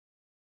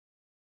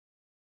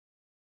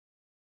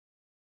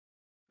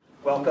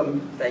Welcome.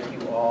 Thank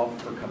you all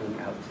for coming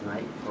out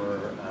tonight for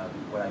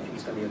what I think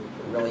is going to be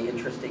a really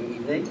interesting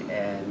evening,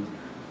 and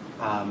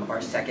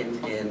our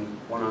second in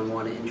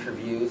one-on-one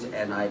interviews,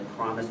 and I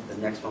promise the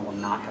next one will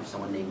not have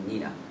someone named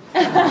Nina.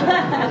 There's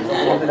a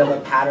little bit of a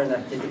pattern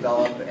that did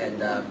develop,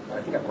 and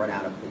I think I've run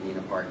out of the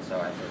Nina part, so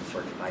I have to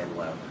search high and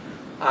low.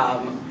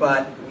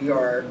 But we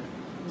are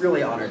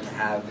really honored to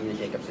have Nina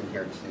Jacobson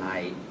here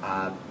tonight,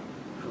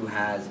 who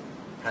has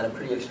had a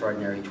pretty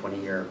extraordinary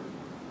 20-year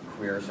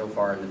career so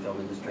far in the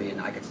film industry,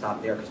 and I could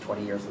stop there because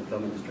 20 years in the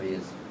film industry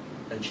is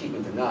an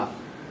achievement enough.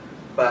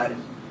 But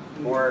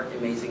more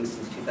amazing,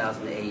 since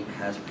 2008,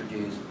 has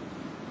produced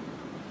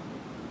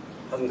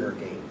Hunger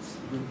Games.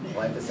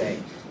 I have to say,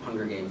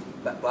 Hunger Games,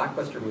 that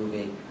blockbuster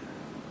movie,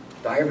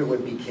 Diary of a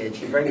Would-Be Kid.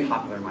 She's very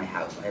popular in my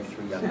house. I have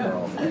 3 young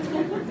girls,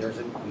 and there's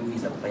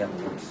movies that play on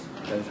loops.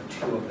 Those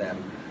are 2 of them.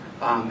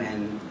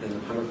 And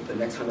the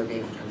next Hunger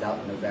Games comes out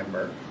in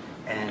November.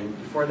 And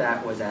before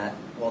that was at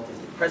Walt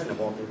Disney, president of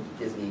Walt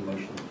Disney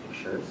Motion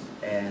Pictures,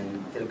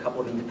 and did a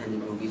couple of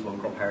independent movies, one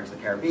called Pirates of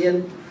the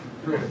Caribbean,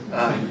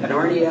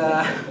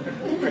 Narnia,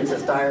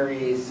 Princess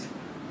Diaries,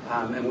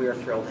 and we are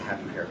thrilled to have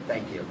you here.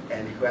 Thank you.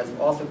 And who has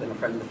also been a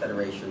friend of the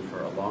Federation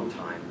for a long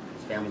time.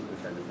 His family's been a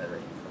friend of the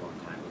Federation for a long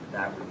time.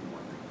 That would be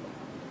more thankful.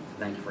 So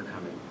thank you for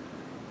coming.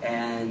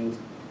 And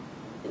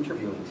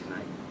interviewing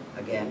tonight,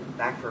 again,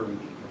 back for a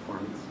repeat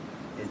performance,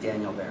 is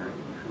Danielle Berrin,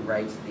 who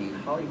writes the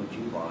Hollywood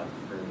Jew blog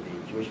for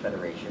the Jewish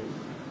Federation,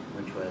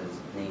 which was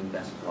named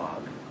Best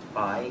Blog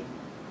by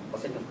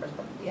Los Angeles Press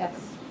Club. Yes.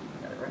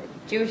 Got it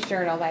right. Jewish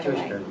Journal, by the way.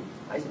 Jewish Journal.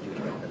 I said Jewish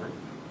Journal, didn't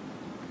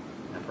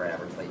I? Not for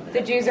average late.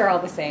 The Jews are all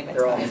the same.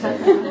 They're all the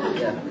same.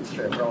 Yeah, it's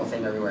true. They're all the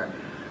same everywhere.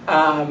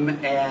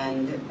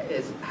 And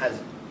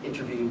has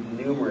interviewed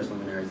numerous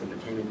luminaries in the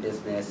entertainment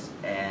business,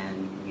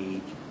 and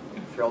we're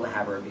thrilled to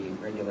have her be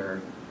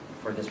regular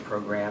for this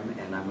program.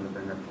 And I'm going to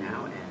bring her up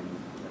now and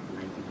let the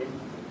night begin.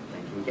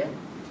 Thank you again.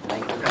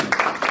 Thank you for coming.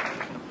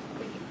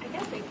 I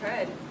guess we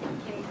could.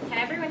 Can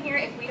everyone hear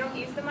if we don't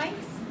use the mics?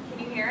 Can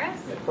you hear us?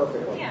 Yeah,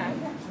 perfect. Yeah.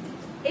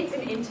 It's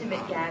an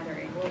intimate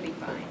gathering. We'll be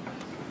fine.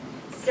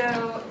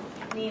 So,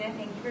 Nina,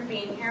 thank you for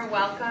being here.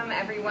 Welcome,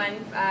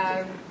 everyone.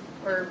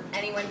 For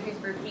anyone who's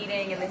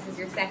repeating, and this is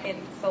your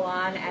second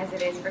salon, as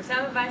it is for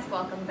some of us,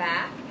 welcome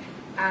back.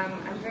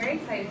 I'm very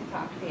excited to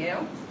talk to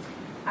you.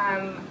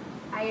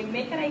 I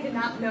admit that I did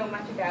not know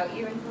much about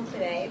you until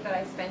today, but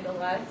I spent a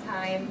lot of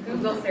time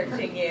Google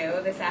searching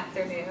you this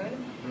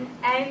afternoon.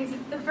 And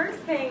the first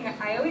thing,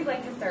 I always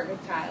like to start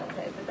with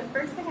childhood, but the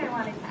first thing I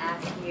wanted to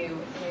ask you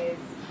is,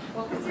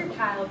 what was your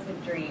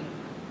childhood dream?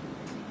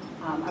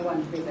 I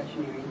wanted to be a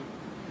veterinarian.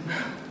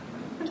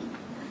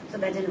 So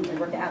that didn't really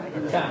work out.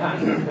 Do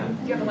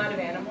you have a lot of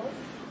animals?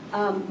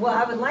 Well,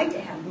 I would like to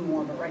have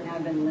more, but right now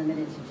I've been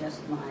limited to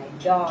just my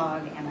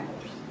dog and my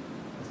horse.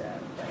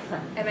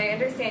 And I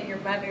understand your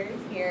mother's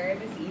here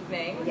this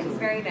evening, which is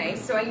very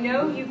nice. So I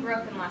know you grew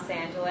up in Los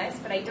Angeles,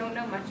 but I don't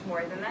know much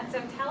more than that.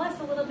 So tell us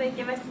a little bit,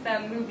 give us the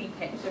movie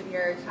pitch of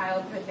your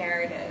childhood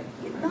narrative.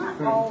 It's not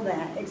all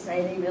that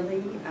exciting, really.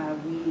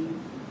 We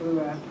grew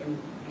up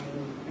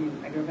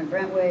I grew up in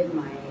Brentwood.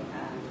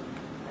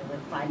 I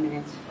live 5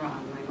 minutes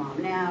from my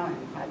mom now,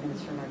 and 5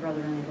 minutes from my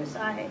brother on the other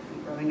side.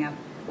 Growing up,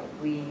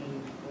 we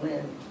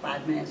lived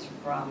 5 minutes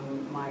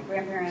from my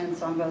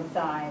grandparents on both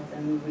sides,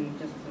 and we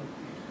just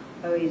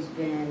always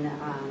been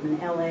an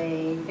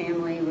LA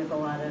family with a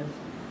lot of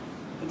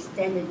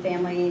extended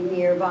family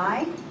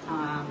nearby.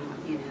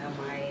 You know,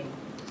 my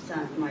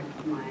son,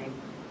 my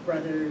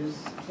brother's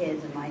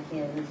kids and my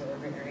kids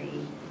are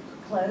very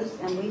close,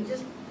 and we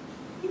just,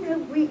 you know,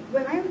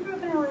 when I grew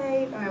up in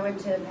LA, when I went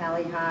to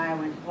Pali High, I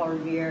went to Paul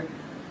Revere,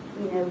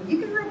 you know, you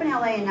can grow up in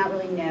LA and not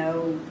really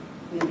know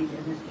movie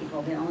business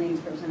people. The only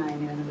person I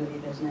knew in the movie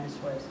business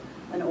was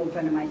an old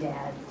friend of my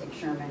dad's, Dick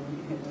Sherman,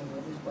 who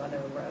with his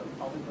brother wrote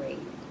all the great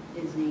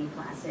Disney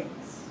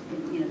classics,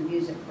 you know, the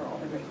music for all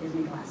the great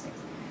Disney classics.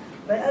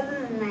 But other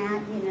than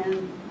that, you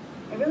know,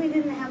 I really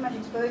didn't have much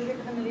exposure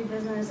to the movie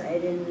business. I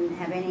didn't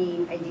have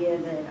any idea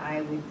that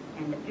I would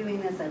end up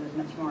doing this. I was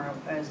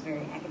I was a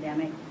very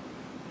academic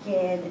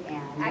kid.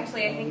 And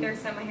actually, I think there's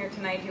someone here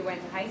tonight who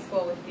went to high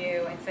school with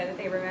you and said that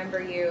they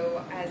remember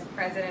you as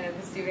president of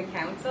the student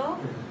council.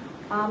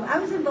 I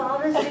was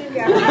involved in student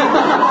council.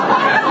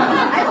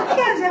 I don't think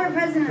I was ever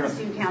president of the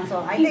student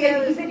council.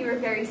 You said you were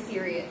very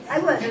serious. I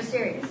was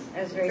serious.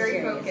 I was very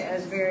serious. Focused. I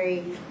was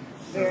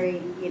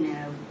very, you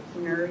know,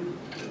 nerdy,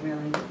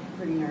 really,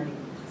 pretty nerdy.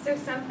 So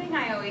something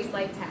I always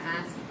like to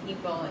ask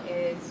people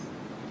is,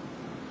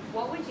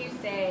 what would you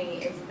say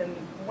is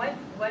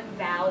what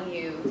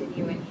value did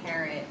you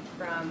inherit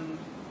from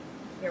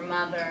your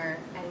mother,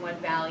 and what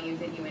value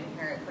did you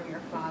inherit from your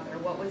father?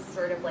 What was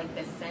sort of like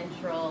the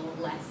central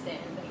lesson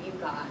that you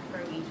got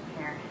from each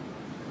parent?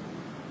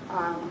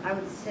 I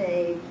would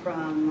say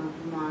from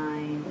my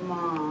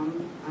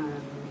mom,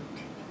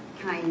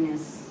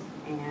 kindness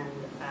and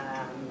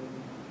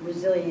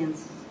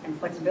resilience and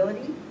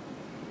flexibility,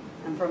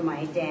 and from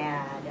my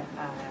dad,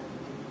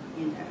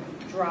 you know,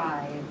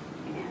 drive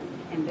and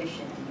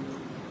ambition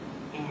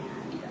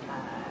and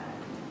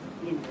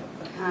you know,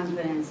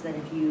 confidence that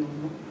if you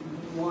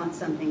want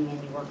something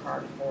and you work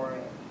hard for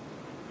it,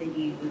 that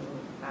you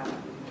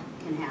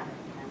can have it.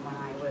 And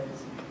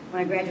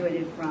when I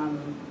graduated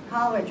from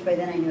college, by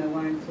then I knew I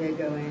wanted to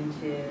go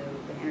into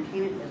the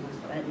entertainment business,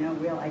 but I had no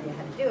real idea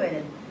how to do it.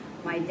 And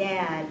my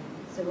dad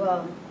said,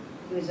 well,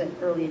 he was an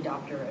early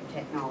adopter of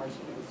technology.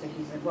 And so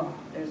he said, well,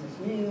 there's this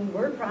new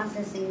word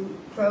processing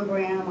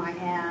program I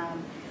have,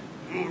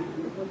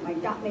 and with my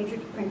dot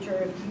matrix printer,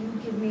 if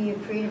you give me a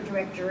creative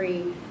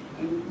directory,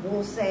 and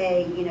we'll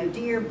say,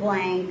 dear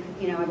blank,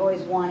 I've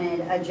always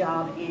wanted a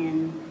job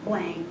in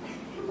blank,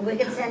 we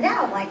could send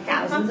out like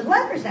thousands of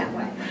letters that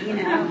way,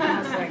 And I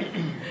was like,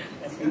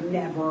 that's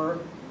never,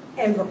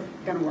 ever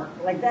gonna work.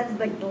 Like, that's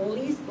like the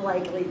least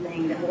likely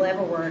thing that will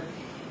ever work.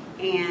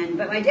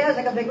 But my dad was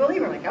like a big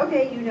believer, like,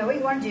 okay, you know what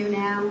you want to do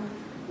now.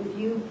 If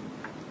you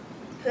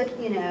put,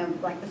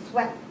 like the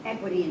sweat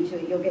equity into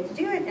it, you'll get to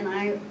do it. And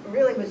I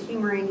really was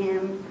humoring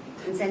him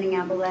and sending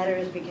out the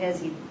letters because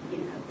he,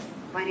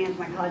 financed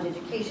my college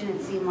education.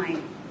 It seemed like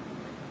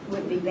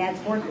would be bad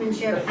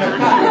sportsmanship.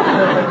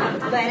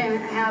 Let him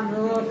have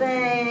the little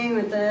thing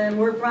with the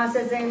word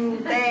processing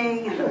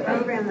thing and the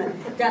program, the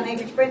dot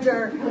matrix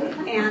printer,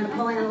 and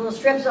pulling the little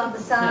strips off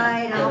the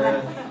side and all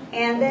that.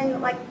 And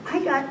then,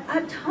 I got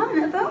a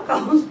ton of phone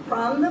calls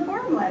from the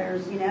form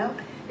letters,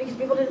 because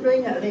people didn't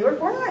really know they were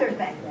form letters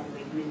back then.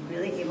 We were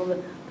really able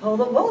to pull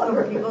the wool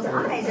over people's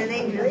eyes, and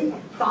they really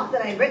thought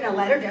that I'd written a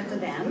letter just to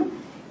them.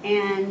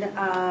 And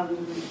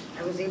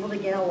I was able to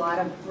get a lot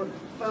of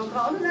phone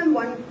calls, and then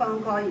one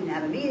phone call, you'd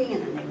have a meeting,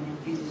 and then they would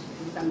introduce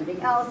you to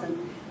somebody else, and,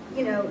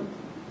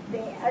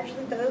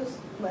 those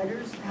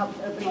letters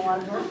helped open a lot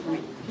of doors for me.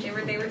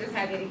 They were just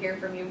happy to hear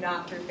from you,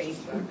 not through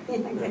Facebook.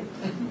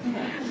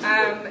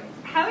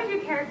 How would you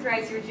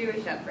characterize your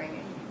Jewish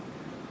upbringing?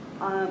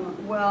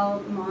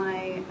 Well,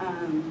 my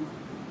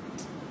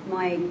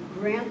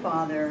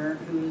grandfather,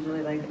 who was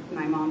really like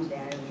my mom's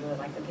dad, was really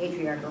like the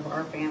patriarch of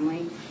our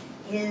family.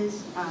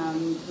 His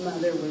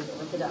mother was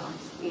Orthodox,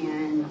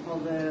 and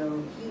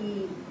although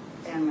he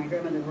and my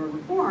grandmother were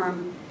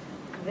Reformed,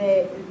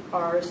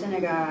 our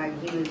synagogue,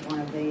 he was one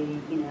of the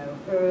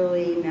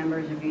early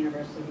members of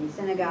University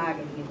Synagogue,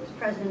 and he was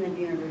president of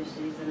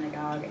University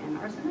Synagogue, and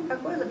our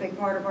synagogue was a big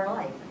part of our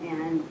life.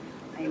 And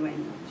I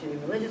went to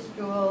religious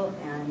school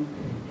and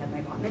had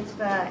my bat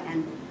mitzvah,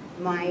 and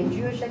my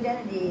Jewish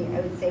identity,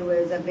 I would say,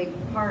 was a big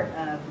part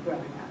of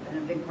growing up, and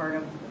a big part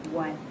of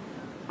what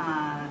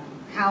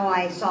how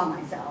I saw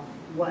myself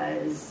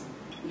was,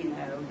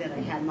 that I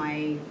had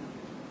my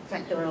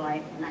secular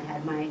life and I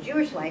had my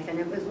Jewish life. And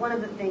it was one of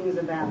the things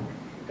about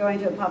going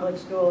to a public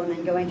school and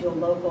then going to a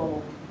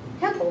local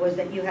temple was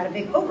that you had a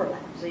big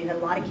overlap. So you had a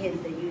lot of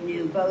kids that you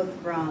knew both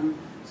from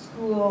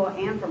school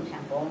and from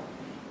temple.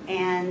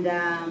 And,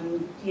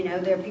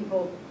 there are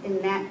people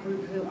in that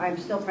group who I'm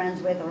still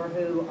friends with or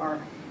who are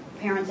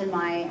parents in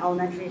my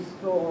elementary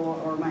school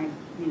or my,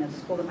 the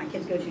school that my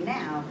kids go to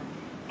now.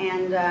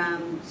 And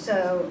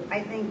so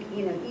I think,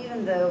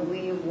 even though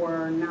we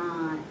were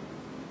not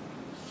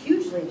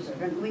hugely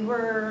observant, we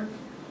were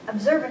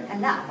observant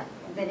enough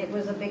that it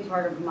was a big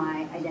part of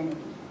my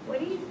identity. What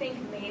do you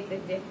think made the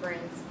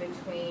difference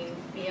between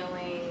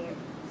feeling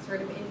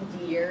sort of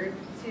endeared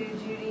to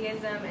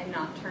Judaism and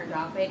not turned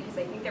off it? Because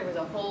I think there was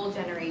a whole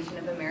generation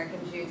of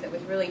American Jews that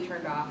was really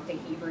turned off to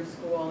Hebrew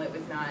school. It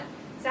was not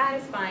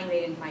satisfying, they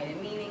didn't find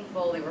it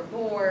meaningful, they were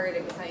bored,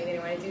 it was something they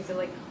didn't want to do.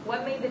 So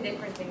what made the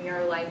difference in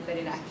your life that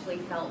it actually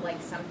felt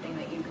like something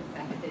that you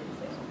connected to?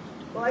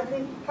 Well, I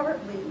think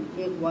partly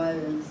it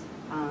was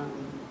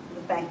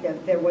the fact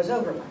that there was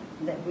overlap,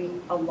 that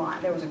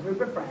there was a group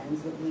of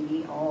friends that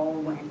we all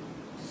went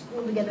to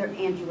school together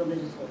and to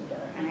religious school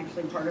together. And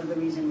actually part of the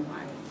reason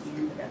why we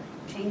ended up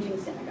changing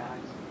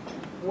synagogues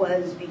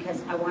was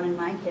because I wanted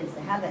my kids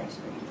to have that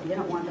experience. I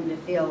didn't want them to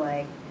feel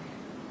like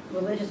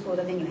religious school was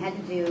a thing you had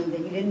to do, that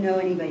you didn't know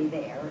anybody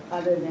there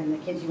other than the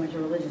kids you went to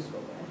religious school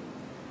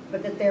with,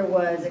 but that there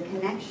was a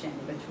connection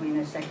between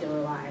their secular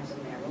lives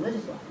and their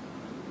religious life.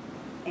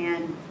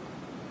 And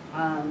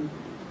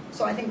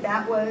so I think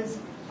that was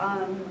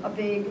a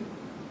big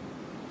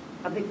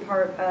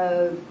part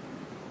of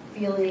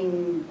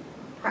feeling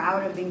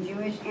proud of being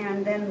Jewish.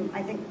 And then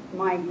I think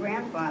my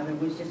grandfather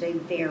was just a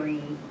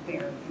very,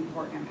 very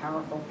important and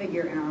powerful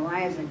figure in our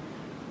lives, and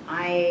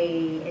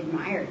I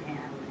admired him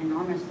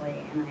enormously,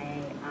 and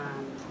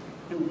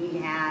we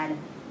had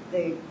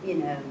the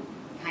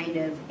kind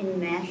of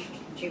enmeshed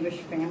Jewish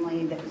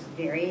family that was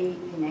very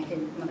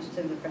connected. Most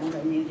of the friends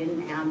I knew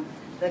didn't have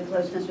the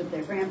closeness with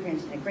their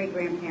grandparents and their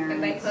great-grandparents.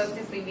 And by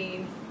closeness we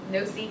mean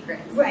no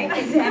secrets. Right,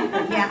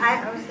 exactly.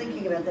 Yeah, I was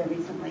thinking about that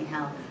recently,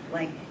 how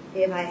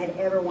if I had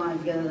ever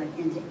wanted to go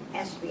into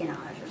espionage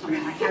or something,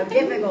 how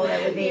difficult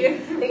it would be.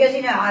 Because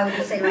I would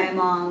just say to my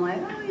mom,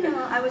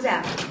 I was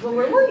out. Well,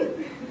 where were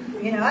you?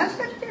 I was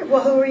such there.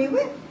 Well, who were you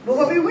with? Well,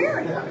 what were you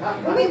wearing?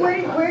 What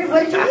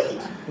did you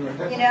eat?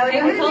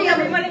 I told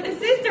everyone at the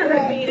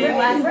sisterhood meeting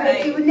last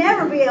night. You would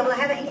never be able to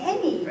have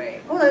any.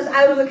 Right. Well, I was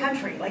out of the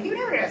country. You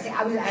never going to say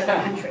I was out of the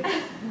country.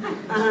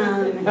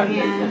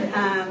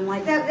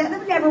 Like that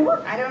would never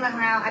work. I don't know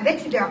how. I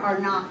bet you there are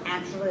not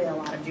actually a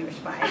lot of Jewish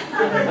spies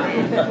other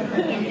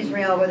than in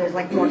Israel, where there's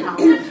like more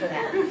tolerance for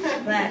that.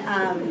 But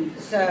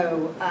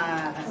So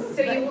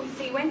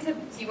you went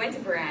to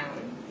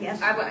Brown. Yes.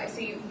 So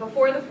you,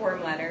 before the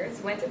form letters,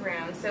 you went to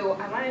Brown. So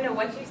I want to know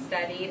what you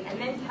studied, and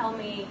then tell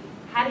me,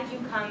 how did you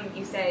come?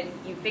 You said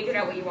you figured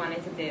out what you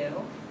wanted to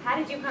do. How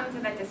did you come to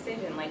that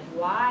decision? Like,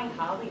 why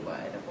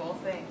Hollywood of all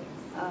things?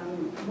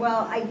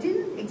 Well, I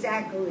didn't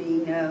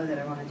exactly know that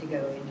I wanted to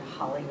go into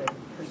Hollywood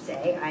per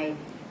se. I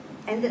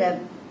ended up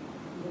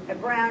at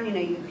Brown. You know,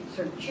 you could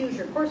sort of choose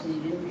your courses.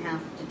 You didn't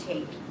have to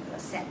take a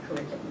set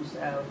curriculum.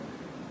 So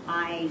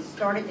I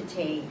started to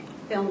take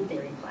film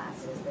theory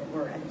classes that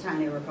were, at the time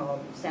they were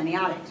called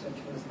semiotics,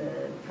 which was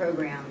the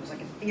program. It was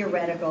like a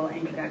theoretical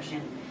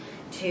introduction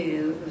to,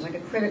 it was like a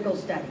critical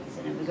studies,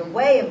 and it was a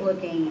way of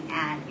looking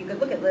at, you could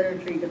look at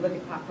literature, you could look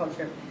at pop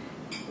culture,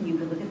 you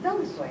could look at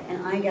film this way.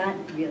 And I got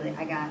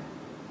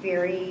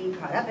very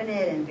caught up in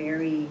it and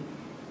very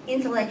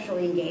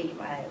intellectually engaged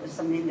by it. It was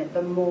something that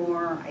the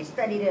more I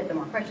studied it, the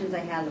more questions I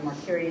had, the more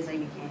curious I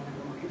became, and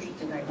the more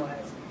interested I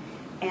was.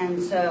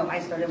 And so I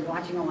started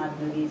watching a lot of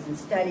movies and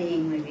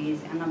studying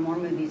movies, and the more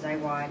movies I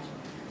watched,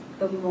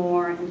 the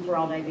more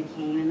enthralled I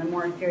became, and the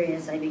more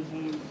curious I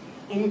became.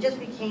 And it just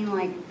became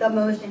like the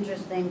most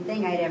interesting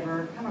thing I'd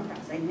ever come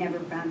across. I'd never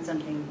found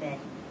something that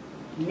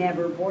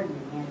never bored me,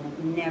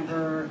 and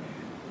never,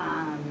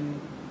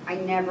 I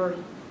never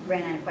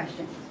ran out of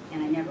questions,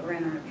 and I never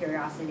ran out of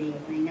curiosity,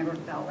 and I never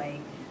felt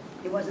like,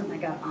 it wasn't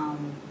like a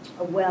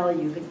well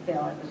you could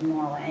fill, it was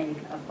more like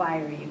a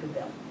fire you could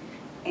build.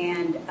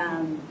 And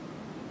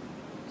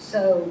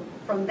so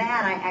from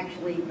that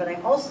but I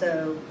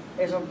also,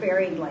 there's a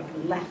very like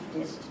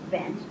leftist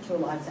bent to a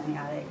lot of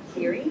semiotic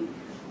theory,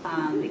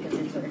 because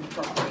it sort of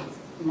incorporates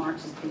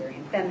Marxist theory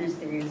and feminist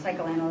theory and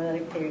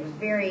psychoanalytic theory. It was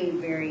very,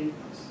 very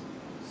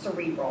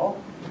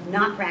cerebral,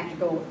 not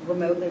practical,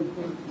 remotely,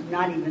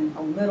 not even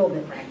a little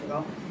bit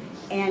practical.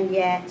 And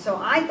yet, so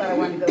I thought I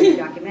wanted to go to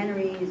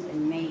documentaries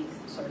and make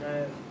sort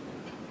of,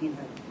 you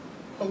know,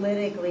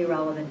 politically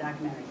relevant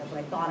documentaries. That's what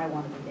I thought I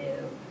wanted to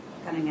do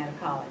coming out of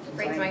college. And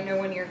Great, so I know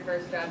one of your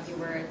first jobs you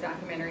were a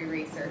documentary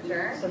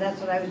researcher. So that's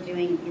what I was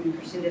doing in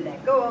pursuit of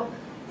that goal.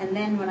 And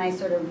then when I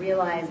sort of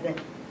realized that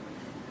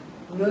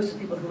most of the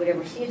people who would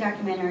ever see a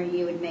documentary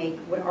you would make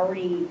would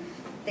already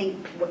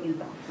think what you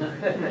thought.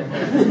 That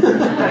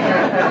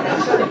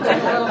sort of took a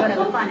little bit of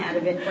the fun out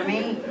of it for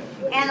me.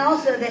 And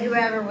also that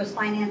whoever was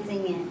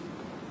financing it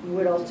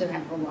would also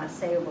have a lot to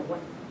say over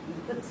what you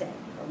could say,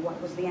 or what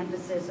was the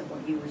emphasis of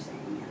what you were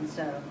saying. And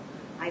so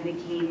I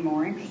became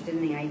more interested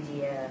in the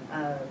idea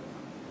of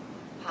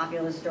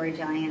populist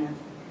storytelling and of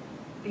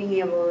being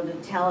able to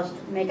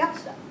make up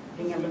stuff,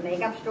 being able to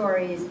make up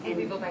stories. And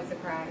people by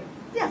surprise.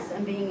 Yes,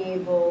 and being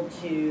able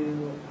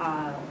to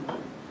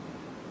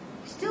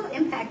still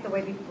impact the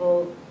way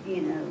people,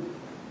 you know,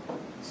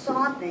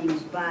 saw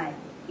things, but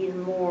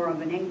in more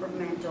of an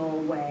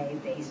incremental way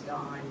based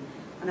on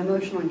an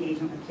emotional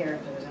engagement with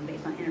characters and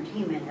based on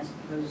entertainment as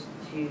opposed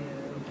to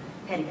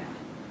pedagogy.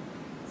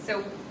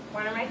 So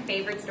one of my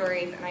favorite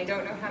stories, and I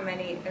don't know how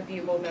many of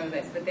you will know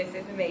this, but this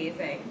is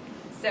amazing.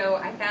 So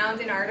I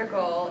found an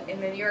article in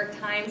the New York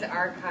Times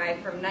archive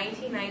from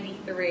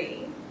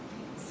 1993.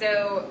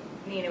 So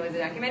Nina was a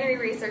documentary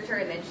researcher,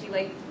 and then she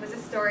was a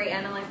story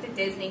analyst at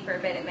Disney for a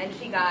bit, and then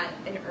she got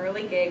an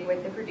early gig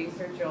with the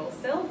producer Joel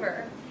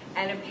Silver.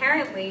 And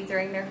apparently,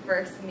 during their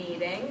first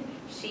meeting,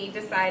 she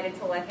decided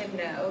to let him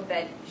know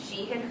that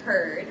she had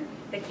heard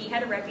that he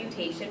had a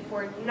reputation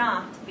for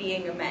not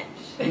being a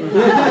mensch. And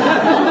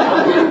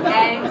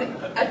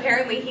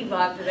apparently he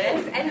loved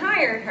this and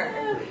hired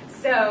her.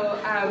 So,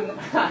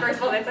 first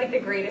of all, that's like the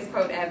greatest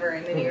quote ever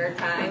in the New York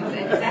Times.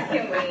 And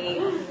secondly,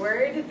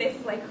 where did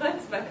this like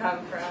chutzpah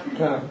come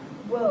from?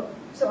 Well,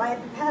 so I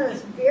had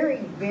this very,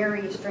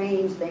 very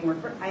strange thing where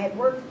I had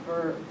worked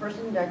for first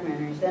in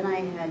documentaries, then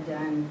I had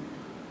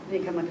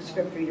become like a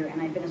script reader,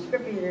 and I'd been a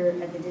script reader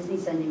at the Disney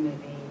Sunday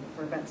movie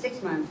for about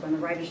 6 months when the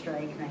writer's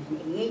strike in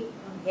 1988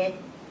 hit,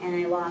 and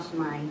I lost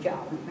my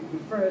job. My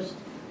first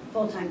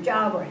full-time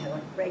job where I had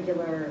like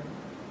regular,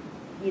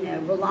 you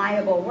know,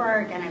 reliable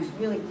work, and I was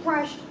really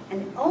crushed,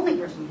 and the only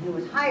person who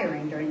was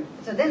hiring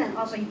so then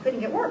also you couldn't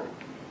get work,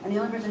 and the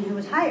only person who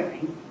was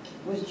hiring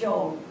was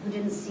Joel, who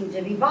didn't seem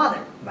to be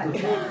bothered by the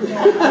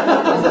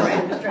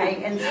writer's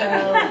strike, and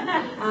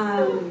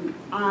so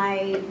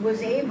I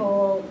was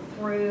able,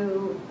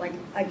 through, like,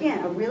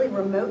 again, a really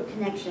remote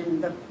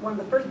connection. One of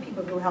the first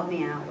people who helped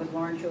me out was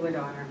Lauren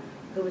Schuler-Donner,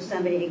 who was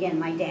somebody, again,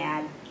 my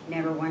dad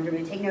never wanted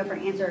to take no for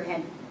an answer,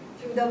 had,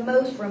 through the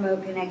most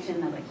remote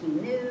connection of, like, he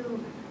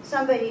knew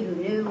somebody who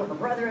knew her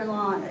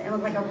brother-in-law. It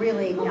was like a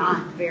really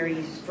not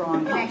very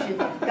strong connection.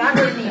 Got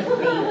her to meet with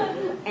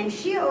me, and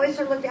she always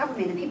sort of looked out for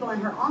me, and the people in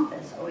her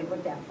office always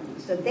looked out for me.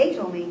 So they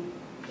told me,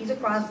 he's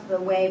across the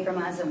way from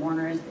us at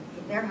Warner's,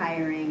 they're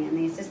hiring, and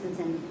the assistants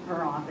in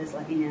her office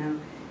let me know.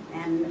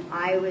 And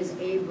I was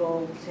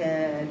able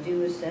to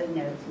do a set of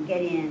notes and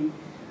get in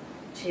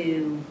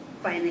to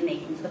finally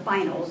make it into the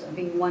finals of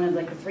being one of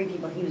like the 3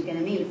 people he was going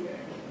to meet.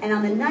 And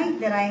on the night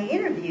that I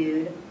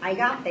interviewed, I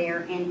got there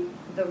and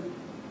the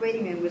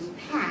waiting room was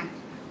packed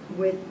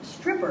with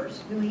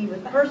strippers who he was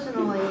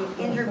personally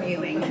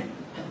interviewing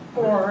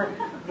for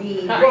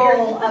the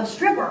role of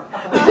stripper.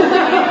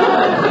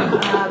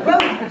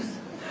 Roadhouse.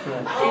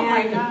 Oh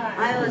my God.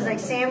 I was like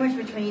sandwiched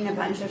between a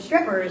bunch of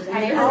strippers, and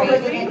they all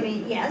looking at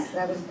me. Yes,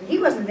 that was. He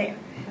wasn't there.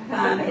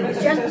 It was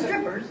just the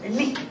strippers and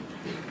me.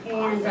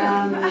 And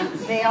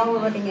they all were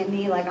looking at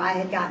me like I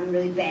had gotten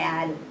really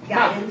bad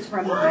guidance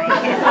from my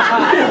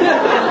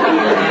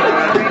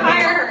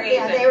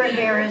yeah, they were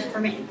embarrassed for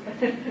me.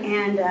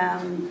 And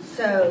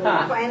so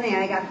finally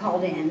I got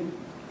called in,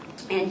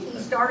 and he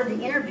started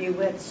the interview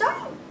with, "So,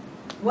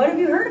 what have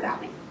you heard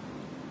about me?"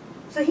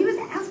 So he was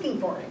asking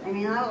for it. I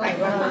mean, I was like,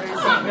 well,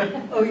 I'm going to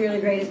say, "Oh, you're the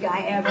greatest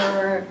guy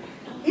ever."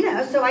 You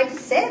know, so I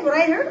just said what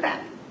I heard about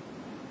him.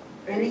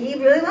 And he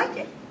really liked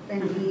it.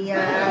 And he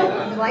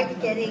liked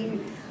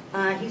getting,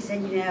 he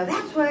said, "You know,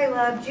 that's why I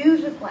love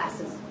Jews with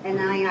glasses." And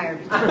then I hired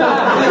him.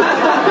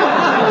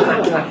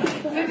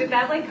 So did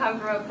that like come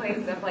from a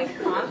place of like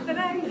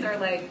confidence or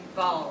like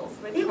balls?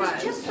 Which It was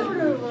just sort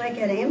of like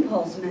an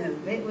impulse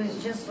move. It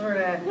was just sort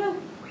of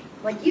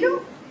like, you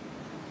don't,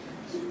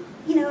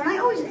 you know, and I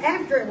always,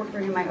 after I worked for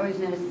him, I always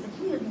noticed that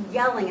he was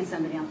yelling at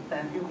somebody on the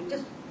phone and like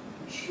just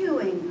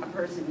chewing a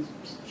person,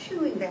 just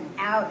chewing them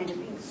out and just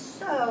being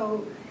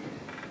so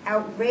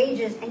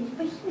outrageous. And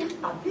but he had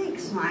a big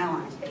smile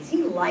on his face.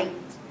 He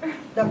liked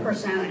the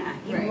persona.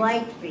 He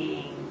liked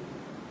being,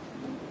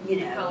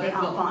 you know, the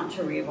enfant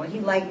terrible. He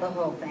liked the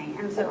whole thing.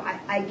 And so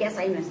I guess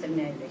I must have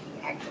known that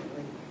he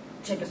actually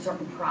took a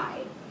certain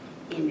pride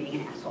in being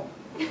an asshole.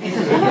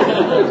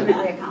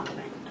 Ultimately a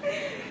compliment.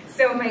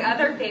 So my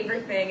other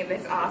favorite thing in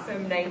this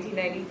awesome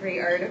 1993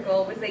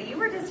 article was that you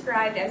were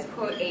described as,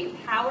 quote, a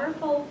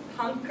powerful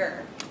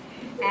punker.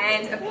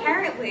 And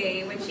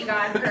apparently, when she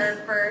got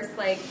her first,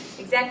 like,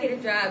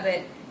 executive job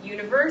at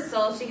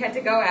Universal, she had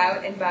to go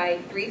out and buy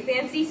 3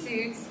 fancy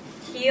suits,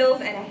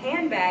 heels, and a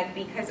handbag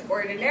because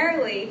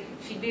ordinarily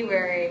she'd be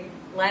wearing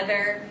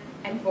leather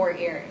and 4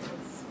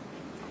 earrings.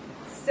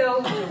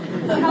 So,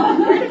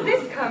 where does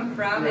this come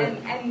from,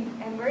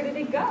 and where did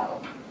it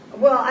go?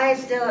 Well, I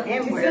still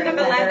am wearing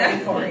leather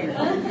and 4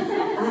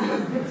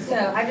 earrings. So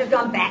I've just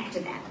gone back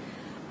to that.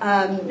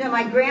 No,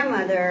 my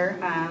grandmother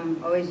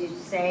always used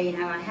to say, you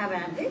know, "I have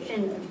a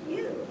vision of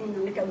you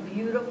in like a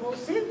beautiful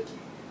suit."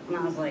 And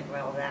I was like,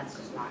 well, that's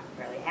just not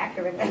really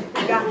accurate. That's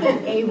got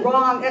a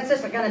wrong, that's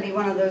just going to be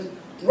one of those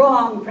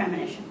wrong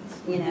premonitions,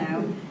 you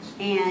know.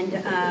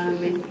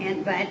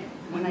 But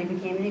when I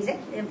became an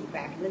executive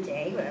back in the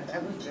day,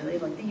 that was really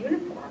like the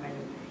uniform. And,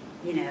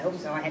 you know,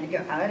 so I had to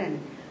go out and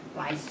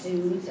buy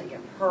suits and get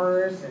a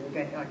purse and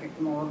get like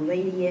more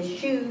lady-ish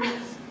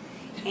shoes.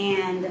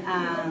 And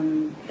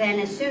then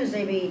as soon as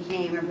I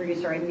became a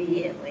producer, I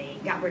immediately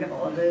got rid of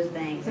all of those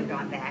things and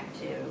gone back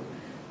to,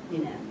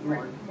 you know,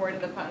 more to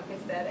the punk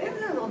aesthetic.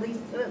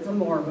 It's a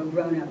more of a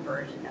grown-up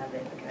version of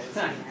it because,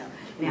 you know,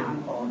 now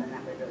I'm old and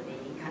that would really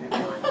be kind of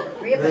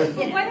non-appropriate. But,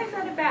 you know. What is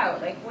that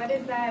about? Like, what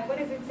is that? What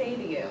does it say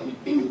to you?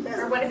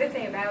 Or what does it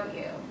say about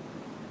you?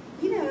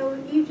 You know,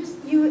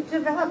 you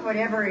develop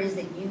whatever it is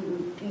that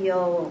you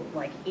feel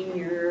like in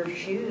your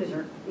shoes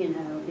or, you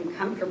know, you're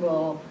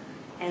comfortable.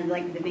 And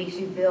like that makes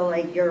you feel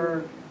like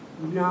you're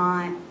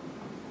not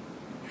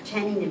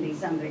pretending to be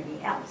somebody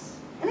else.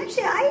 And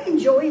actually, I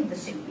enjoyed the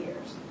suit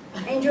years.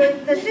 I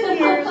enjoyed the suit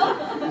years.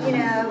 You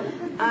know,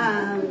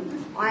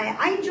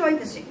 I enjoyed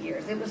the suit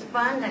years. It was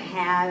fun to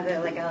have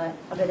like a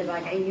bit of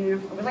like a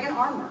uniform. It was like an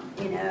armor,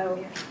 you know.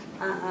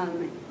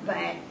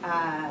 But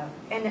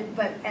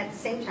at the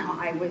same time,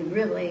 I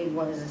really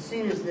was. As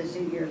soon as the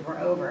suit years were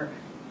over,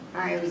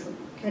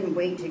 couldn't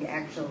wait to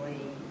actually.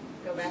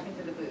 Go back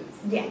into the boots.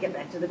 Yeah, get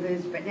back to the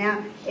boots. But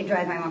now it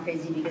drives my mom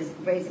crazy because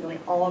basically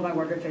all of my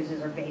wardrobe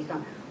choices are based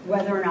on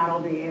whether or not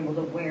I'll be able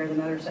to wear the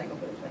motorcycle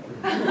boots with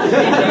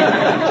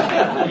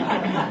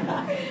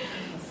it.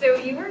 So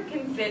you were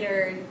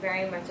considered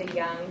very much a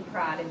young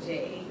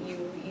prodigy.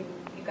 You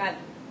got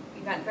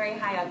very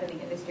high up in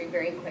the industry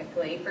very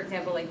quickly. For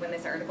example, like when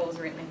this article was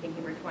written, I think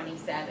you were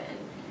 27.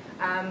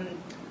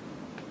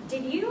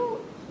 Did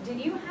you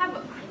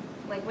have,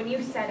 like when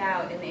you set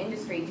out in the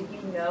industry, did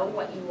you know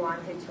what you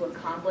wanted to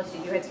accomplish?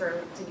 Did you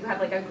have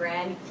like a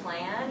grand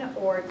plan,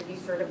 or did you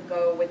sort of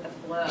go with the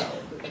flow?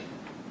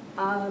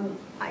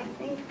 I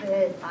think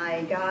that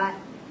I got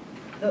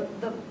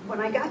when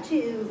I got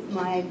to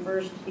my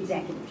first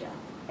executive job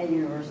at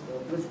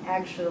Universal was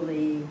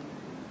actually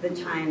the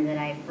time that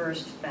I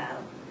first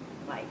felt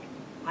like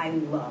I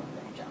loved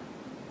that job.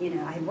 You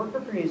know, I had worked for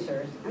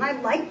producers, and I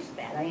liked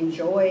that. I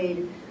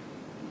enjoyed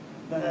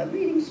the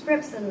reading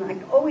scripts, and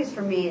like always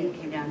for me, it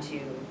came down to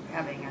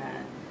having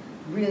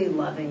really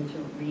loving to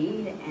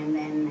read, and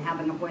then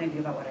having a point of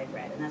view about what I'd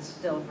read, and that's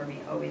still for me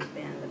always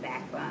been the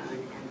backbone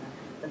and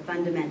the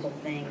fundamental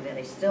thing that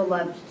I still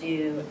love to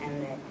do,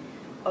 and that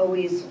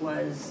always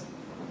was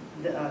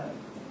the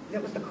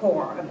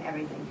core of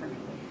everything for me.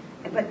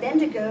 But then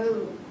to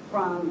go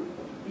from,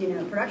 you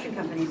know, production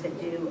companies that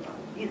do,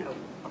 you know,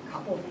 a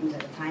couple of things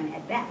at a time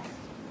at best,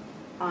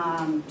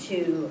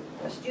 to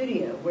a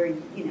studio where,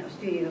 you know,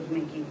 studios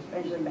making,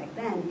 especially back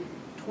then,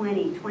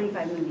 20,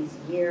 25 movies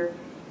a year.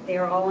 They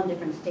are all in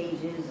different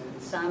stages,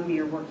 and some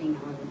you're working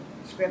on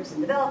scripts and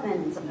development,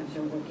 and sometimes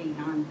you're working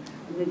on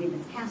a movie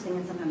that's casting,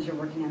 and sometimes you're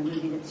working on a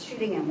movie that's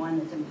shooting and one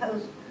that's in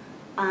post.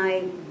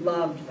 I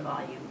loved the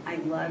volume. I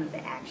loved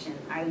the action.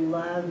 I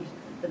loved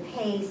the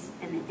pace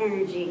and the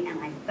energy, and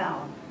I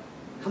felt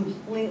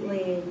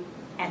completely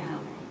at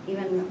home,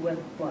 even with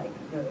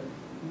like the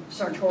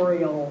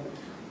sartorial,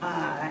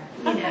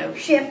 you know,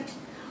 shift.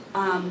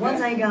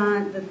 Once I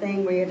got the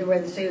thing where you had to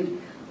wear the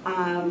suit,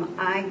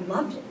 I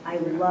loved it. I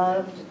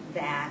loved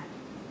that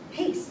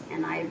pace,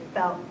 and I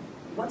felt,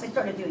 once I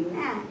started doing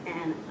that,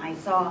 and I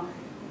saw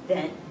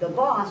that the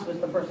boss was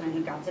the person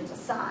who got to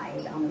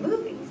decide on the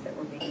movies that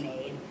were being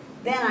made,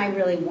 then I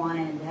really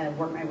wanted to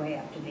work my way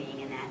up to being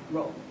in that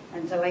role.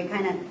 And so I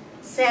kind of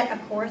set a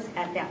course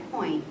at that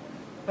point,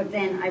 but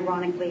then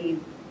ironically,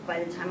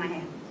 by the time I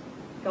had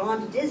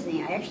gone to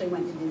Disney, I actually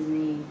went to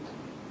Disney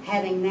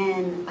having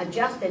then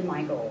adjusted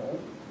my goal,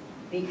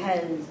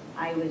 because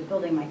I was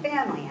building my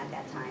family at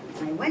that time.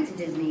 And I went to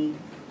Disney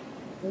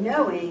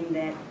knowing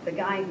that the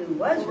guy who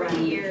was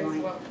running the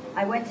joint,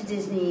 I went to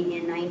Disney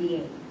in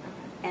 '98.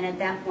 And at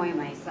that point,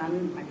 my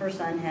first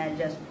son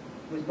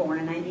was born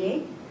in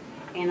 '98.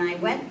 And I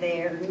went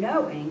there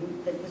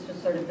knowing that this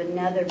was sort of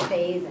another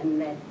phase,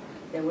 and that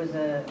there was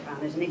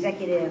there's an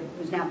executive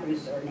who's now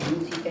producer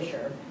named Lucy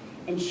Fisher.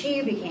 And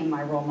she became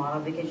my role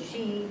model because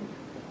she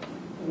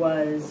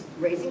was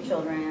raising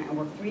children and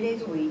worked 3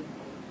 days a week,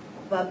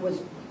 but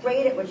was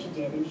great at what she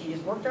did, and she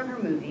just worked on her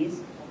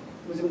movies,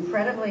 was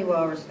incredibly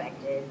well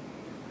respected,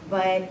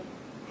 but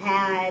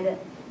had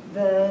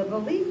the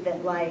belief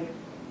that like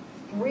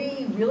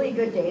 3 really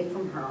good days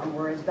from her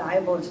were as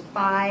valuable as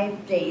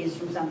 5 days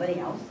from somebody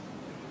else,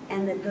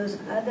 and that those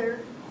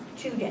other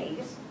 2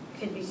 days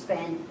could be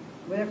spent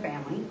with her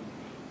family.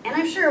 And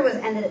I'm sure it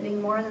ended up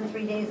being more than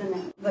 3 days, and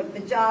that, like,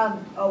 the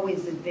job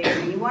always is bigger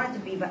than you want it to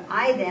be, but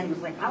I then was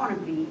like, I want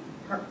to be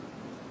her.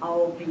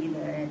 I'll be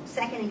the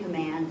second in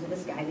command to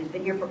this guy who's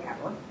been here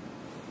forever,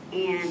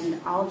 and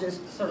I'll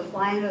just sort of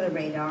fly under the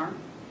radar,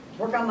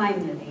 work on my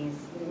movies,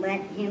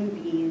 let him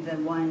be the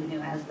one who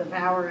has the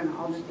power, and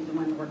I'll just be the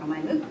one to work on my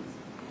movies.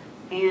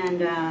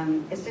 And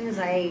as soon as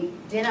I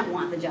didn't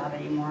want the job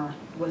anymore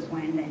was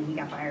when then he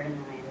got fired, and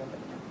then I ended up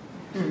with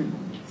the job.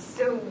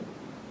 So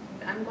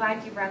I'm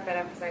glad you brought that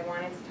up, because I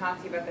wanted to talk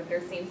to you about that. There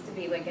seems to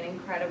be like an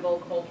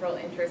incredible cultural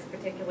interest,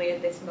 particularly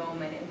at this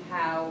moment, in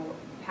how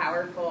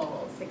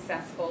powerful,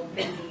 successful,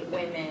 busy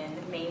women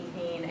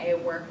maintain a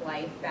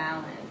work-life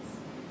balance.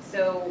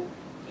 So,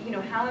 you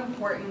know, how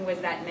important was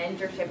that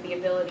mentorship, the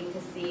ability to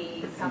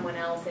see someone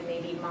else and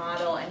maybe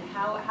model, and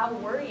how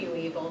were you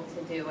able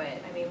to do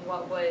it? I mean,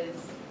 what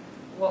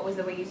was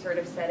the way you sort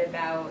of set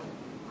about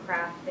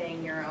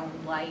crafting your own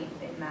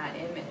life in that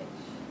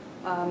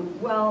image?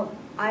 Well,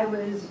 I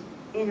was,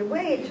 in a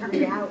way, it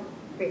turned out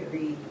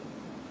very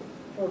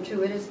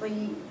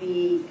fortuitously,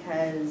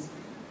 because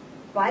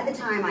by the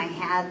time I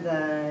had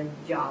the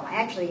job,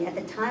 actually, at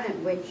the time at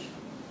which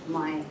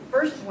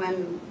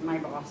when my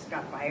boss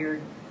got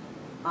fired,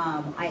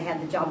 I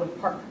had the job with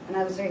partner, and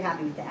I was very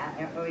happy with that.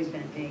 I've always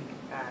been a big,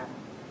 I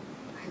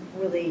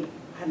really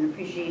had an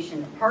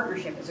appreciation that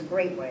partnership is a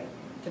great way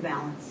to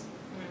balance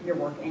your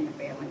work and your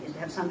family, is to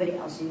have somebody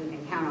else you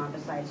can count on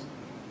besides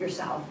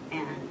yourself,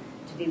 and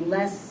to be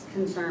less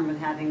concerned with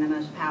having the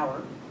most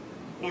power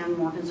and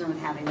more concerned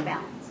with having the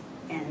balance.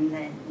 And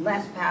that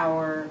less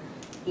power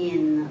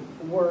in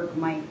work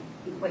might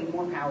equate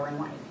more power in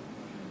life.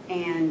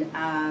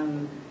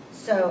 And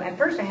so at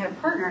first I had a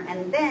partner,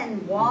 and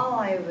then while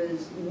I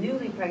was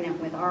newly pregnant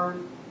with our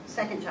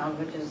second child,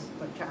 which is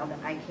the child that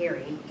I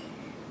carry,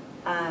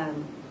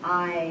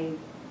 I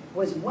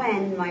was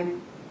when my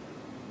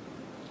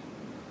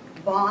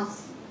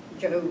boss,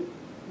 Joe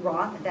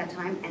Roth at that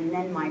time, and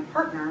then my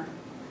partner,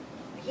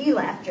 he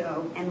left,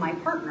 Joe, and my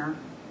partner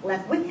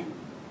left with him.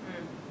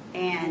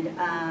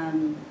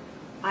 And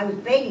I was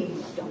begging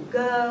him, don't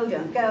go,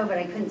 but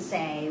I couldn't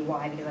say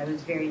why, because I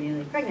was very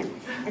newly pregnant.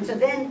 And so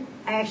then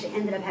I actually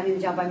ended up having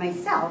the job by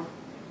myself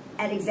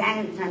at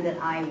exactly the time that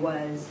I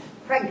was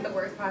pregnant. The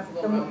worst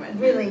possible moment.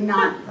 Really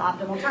not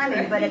optimal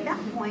timing, but at that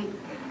point,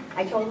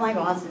 I told my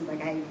bosses,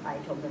 like I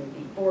told them,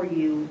 before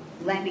you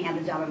let me have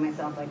the job by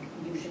myself, like,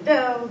 you should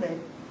know that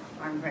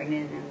I'm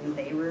pregnant, and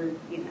they were,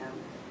 you know,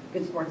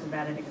 good sports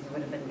about it, because it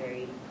would have been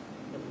very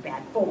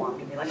bad form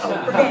to be like,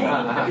 oh, forget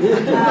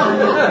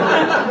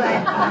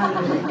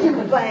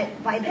it.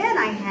 But by then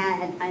I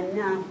had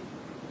enough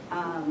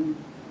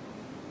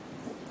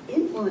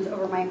influence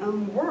over my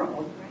own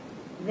world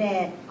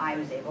that I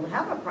was able to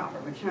have a proper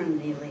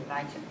maternity leave.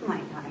 I took my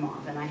time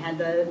off, and I had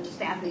the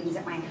staff meetings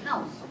at my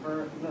house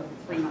for the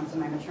 3 months of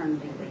my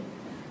maternity leave.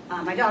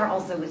 My daughter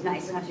also was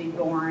nice enough to be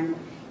born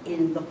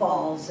in the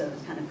fall, so it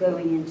was kind of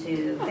going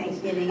into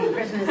Thanksgiving and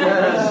Christmas. So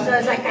it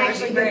was like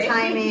actually good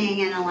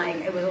timing, and like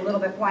it was a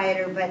little bit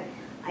quieter, but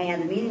I had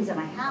the meetings at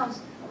my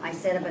house. I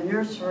set up a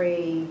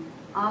nursery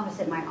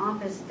opposite my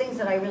office, things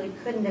that I really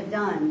couldn't have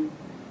done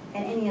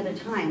at any other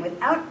time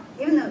without,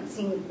 even though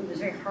it was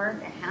very hard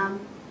to have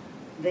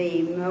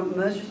the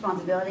most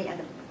responsibility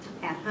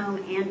at home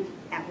and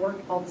at work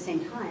all at the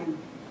same time,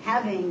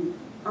 having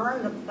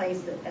earned the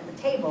place at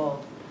the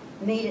table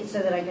made it so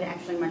that I could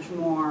actually much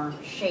more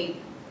shape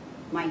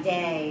my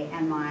day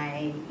and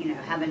my,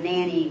 have a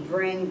nanny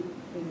bring,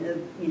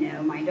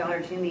 my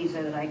daughter to me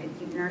so that I could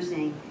keep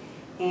nursing.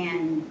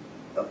 And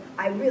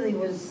I really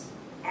was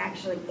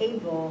actually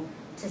able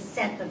to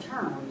set the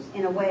terms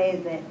in a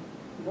way that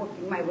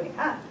working my way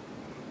up.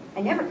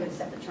 I never could have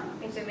set the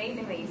terms. It's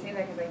amazing that you say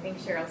that because I think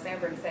Sheryl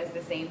Sandberg says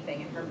the same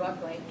thing in her book,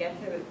 like get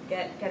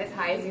as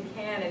high as you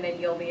can and then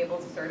you'll be able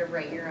to sort of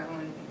write your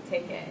own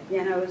ticket.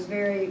 Yeah, I was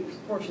very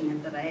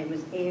fortunate that I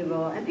was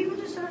able, and people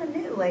just sort of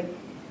knew, like,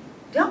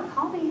 don't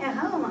call me at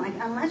home, like,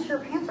 unless your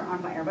pants are on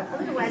fire, but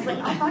otherwise, like,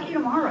 I'll talk to you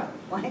tomorrow.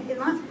 Like,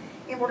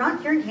 we're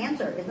not curing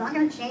cancer. It's not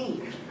going to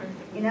change.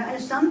 And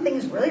if some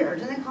things really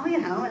urgent, then call me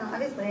at home, and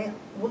obviously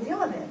we'll deal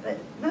with it. But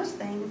most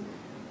things,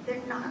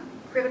 they're not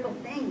critical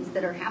things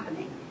that are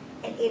happening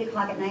at 8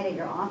 o'clock at night at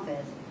your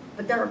office,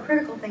 but there are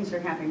critical things that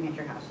are happening at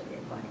your house at 8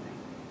 o'clock at night.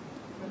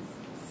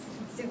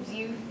 So do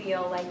you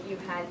feel like you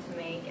had to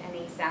make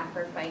any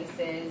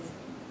sacrifices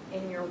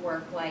in your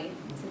work life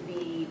to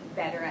be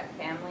better at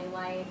family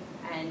life,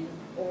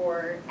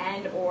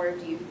 or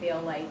do you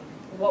feel like,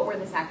 what were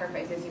the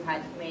sacrifices you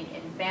had to make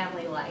in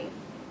family life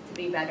to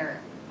be better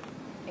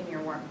in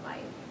your work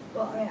life?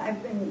 Well, I mean,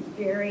 I've been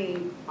very,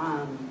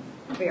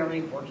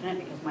 very fortunate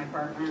because my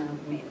partner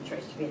made the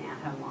choice to be an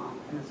at-home mom,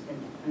 and it's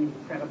been an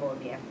incredible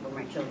gift for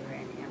my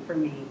children and for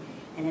me,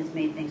 and it's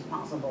made things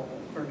possible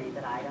for me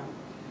that I don't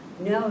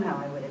know how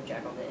I would have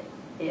juggled it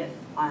if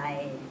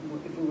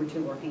we were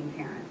two working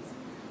parents.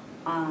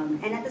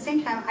 And at the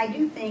same time, I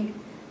do think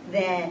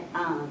that,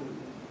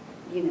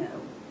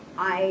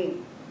 I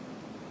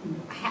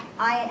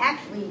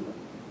actually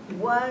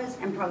was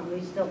and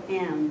probably still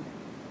am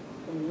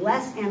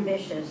less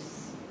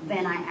ambitious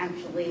than I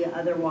actually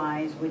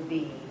otherwise would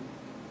be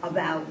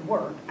about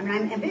work. I mean,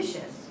 I'm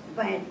ambitious,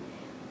 but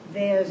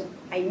the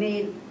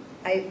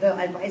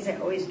advice I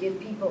always give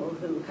people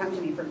who come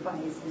to me for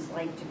advice is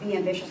like to be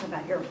ambitious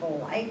about your whole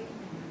life,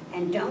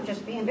 and don't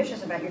just be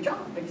ambitious about your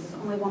job because it's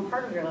only one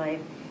part of your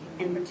life.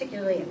 And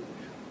particularly,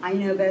 I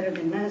know better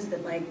than most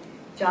that like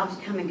jobs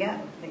come and go.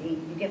 You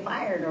get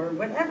fired or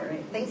whatever,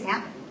 things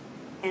happen,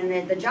 and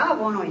that the job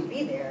won't always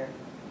be there.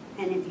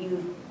 And if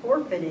you've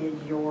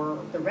forfeited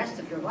the rest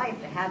of your life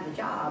to have the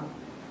job,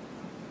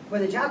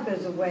 when the job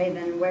goes away,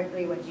 then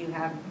really what you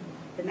have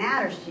that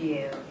matters to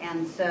you.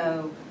 And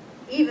so,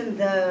 even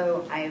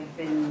though I've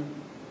been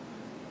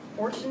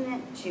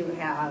fortunate to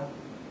have,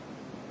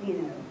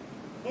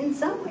 in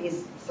some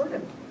ways, sort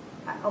of,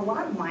 a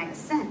lot of my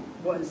ascent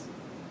was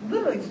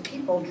literally just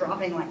people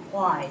dropping like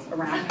flies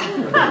around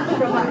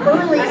from an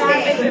early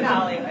stage. In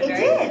Hollywood, it right?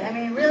 did. I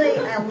mean, really,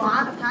 a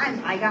lot of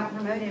times I got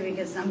promoted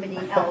because somebody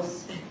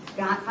else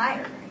got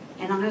fired,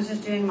 and I was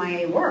just doing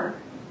my work,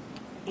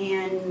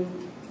 and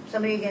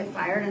somebody would get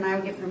fired, and I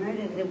would get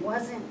promoted. It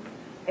wasn't.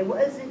 I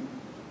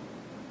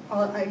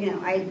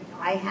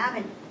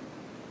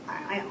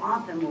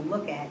often will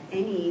look at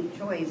any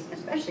choice,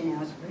 especially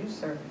now as a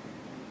producer.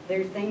 There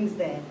are things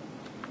that,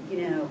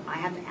 I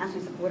have to ask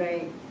myself,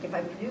 if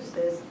I produce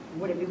this,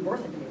 would it be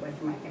worth it to be away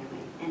from my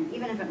family? And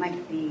even if it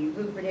might be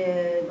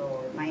lucrative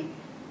or it might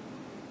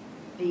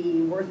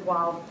be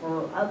worthwhile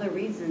for other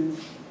reasons,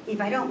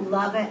 if I don't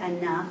love it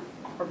enough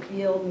or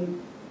feel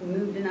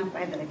moved enough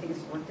by it that I think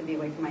it's worth to be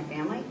away from my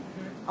family,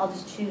 I'll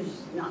just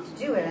choose not to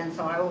do it. And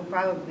so I will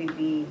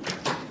probably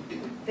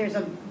there's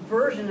a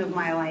version of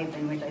my life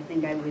in which I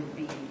think I would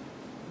be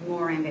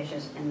more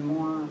ambitious and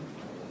more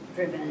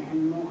driven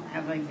and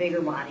have a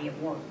bigger body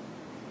of work.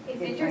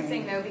 It's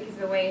interesting though, because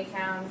the way it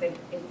sounds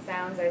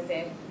as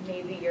if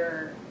maybe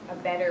you're a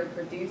better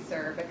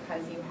producer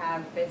because you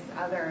have this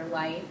other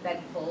life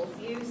that pulls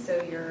you,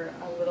 so you're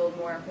a little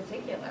more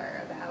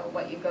particular about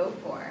what you go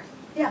for.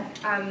 Yeah.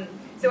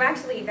 So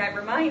actually, that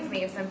reminds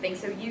me of something.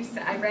 So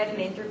I read an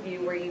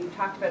interview where you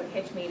talked about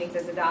pitch meetings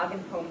as a dog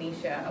and pony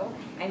show,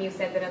 and you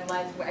said that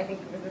I think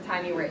it was the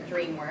time you were at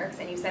DreamWorks,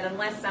 and you said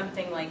unless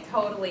something like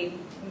totally,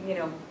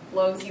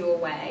 blows you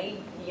away,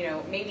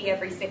 maybe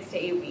every 6 to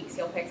 8 weeks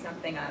you'll pick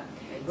something up.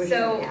 I wish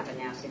that would happen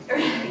now, 6 to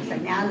 8 weeks.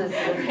 Like now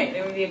right,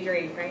 it would be a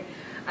dream, right?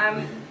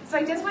 So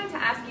I just wanted to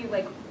ask you,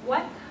 like,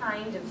 what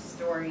kind of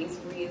stories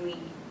really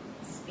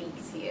speak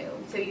to you?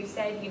 So you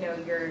said, you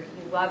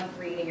love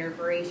reading, you're a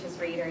voracious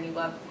reader, and you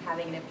love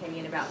having an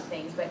opinion about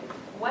things, but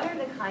what are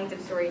the kinds of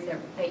stories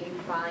that you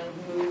find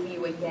move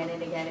you again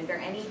and again? Is there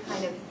any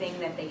kind of thing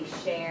that they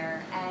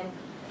share?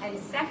 And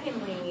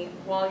secondly,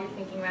 while you're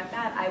thinking about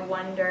that, I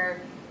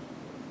wonder,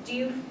 do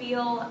you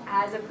feel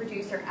as a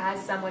producer, as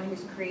someone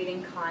who's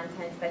creating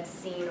content that's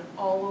seen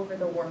all over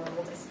the world,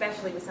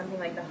 especially with something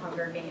like The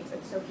Hunger Games,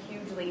 that's so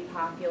hugely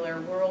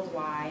popular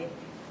worldwide,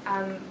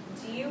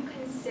 do you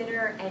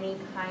consider any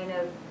kind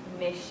of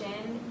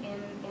mission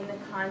in the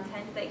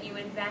content that you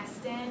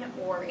invest in,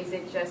 or is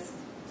it just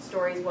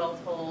stories well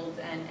told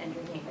and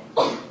entertainment?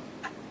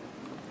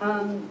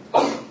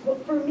 Well,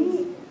 for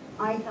me,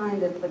 I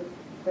find that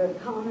the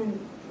common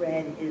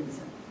thread is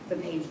the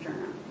page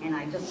turner, and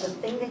the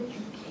thing that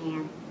you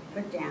can't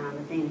put down,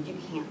 the thing that you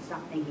can't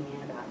stop thinking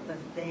about, the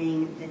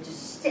thing that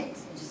just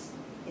sticks.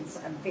 It's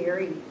a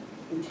very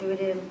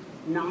intuitive,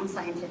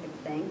 non-scientific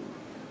thing,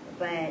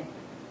 but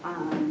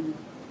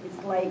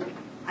it's like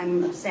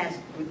I'm obsessed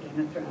with Game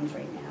of Thrones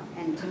right now,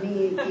 and to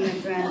me, Game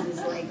of Thrones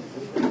is like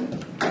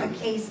a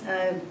case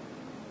of,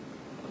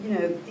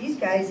 these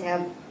guys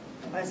have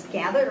us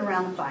gathered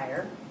around the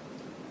fire,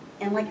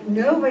 and like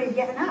nobody's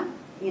getting up,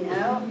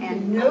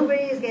 and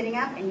nobody is getting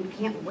up, and you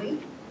can't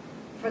wait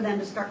for them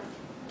to start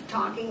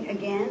talking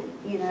again,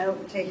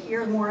 to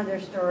hear more of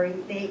their story.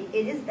 It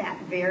is that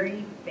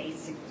very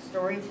basic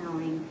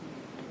storytelling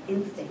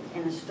instinct,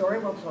 and a story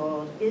well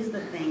told is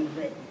the thing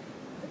that,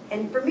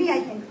 and for me,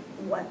 I think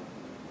what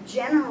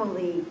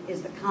generally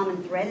is the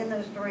common thread in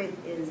those stories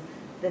is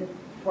that,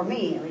 for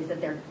me at least,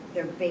 that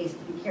they're based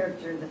in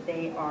character, that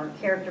they are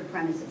character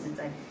premises. It's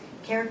a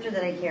character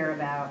that I care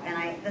about,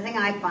 and the thing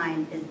I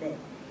find is that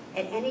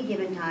at any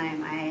given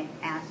time I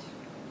ask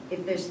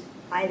if there's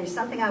either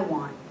something I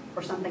want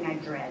or something I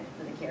dread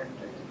for the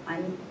characters.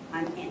 I'm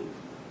in,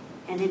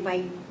 and if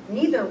I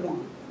neither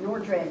want nor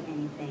dread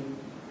anything,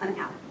 I'm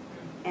out.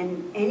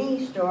 And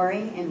any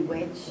story in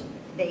which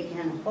they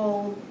can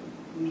hold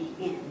me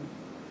in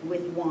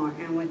with want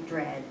and with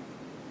dread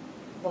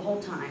the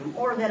whole time,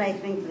 or that I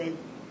think that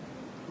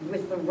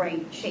with the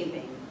right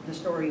shaping, the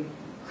story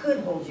could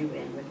hold you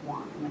in with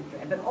want and with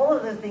dread. But all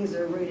of those things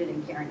are rooted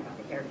in caring about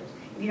the characters.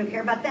 If you don't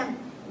care about them,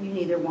 you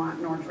neither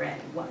want nor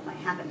dread what might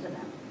happen to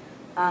them.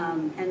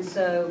 And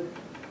so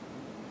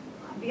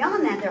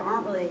beyond that,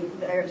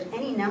 there's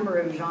any number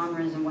of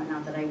genres and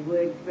whatnot that I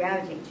would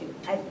gravitate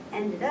to. I've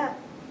ended up,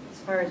 as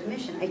far as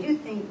mission, I do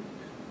think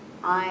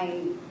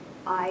I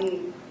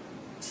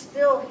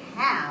still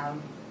have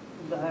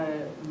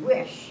the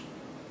wish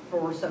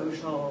for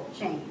social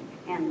change,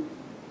 and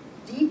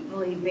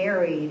deeply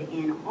buried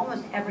in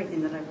almost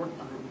everything that I've worked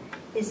on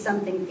is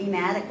something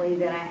thematically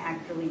that I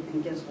actually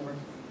think is worth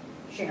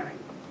sharing.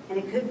 And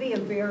it could be a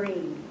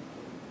very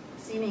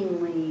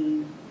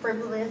seemingly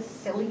frivolous,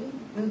 silly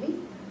movie.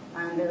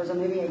 There was a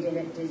movie I did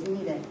at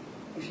Disney that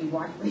I actually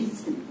watched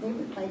recently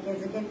with my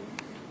kids again,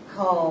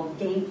 called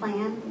Game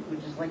Plan,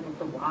 which is like with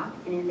The Rock,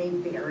 and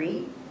it's a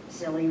very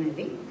silly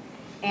movie.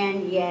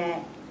 And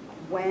yet,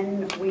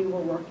 when we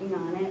were working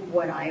on it,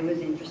 what I was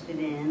interested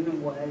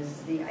in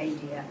was the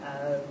idea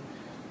of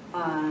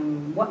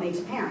what makes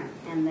a parent,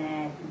 and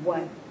that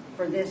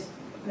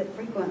that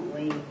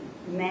frequently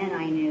men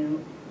I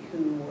knew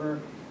who were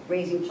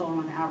raising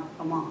children without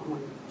a mom,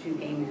 when two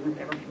gay men or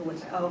whatever, people would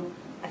say, oh,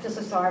 I feel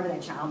so sorry for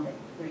that child that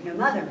there's no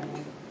mother in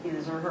it,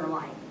 his or her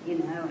life,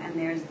 and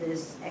there's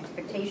this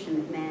expectation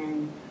that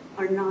men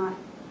are not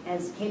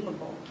as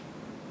capable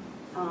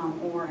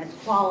or as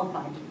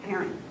qualified to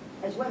parent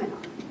as women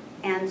are.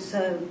 And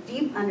so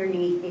deep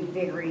underneath a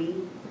very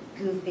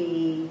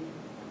goofy,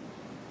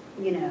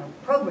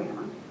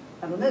 programmer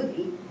of a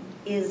movie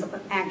is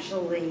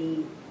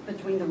actually,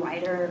 between the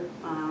writer,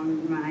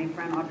 my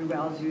friend Audrey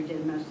Wells, who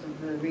did most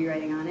of the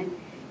rewriting on it,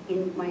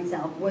 in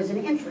myself, was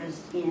an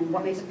interest in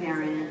what makes a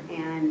parent,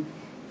 and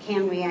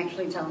can we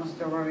actually tell a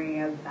story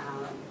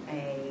about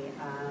a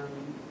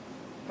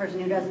person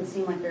who doesn't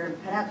seem like they're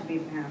cut out to be a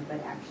parent, but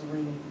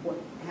actually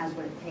has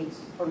what it takes,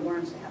 or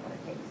learns to have what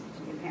it takes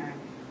to be a parent,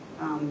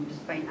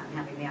 despite not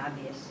having the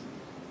obvious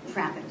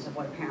trappings of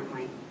what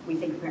we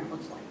think a parent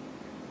looks like.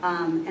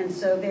 And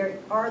so there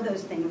are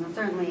those things, and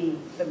certainly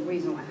the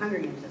reason why Hunger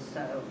Games is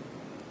so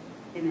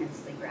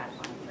immensely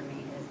gratifying for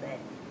me is that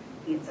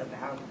it's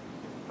about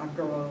a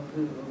girl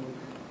who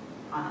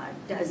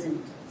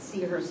doesn't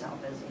see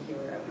herself as a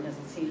hero, and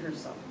doesn't see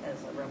herself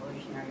as a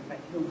revolutionary, but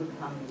who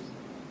becomes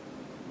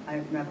a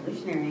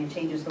revolutionary and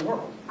changes the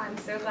world. I'm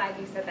so glad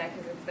you said that,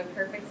 because it's the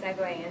perfect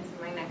segue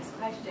into my next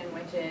question,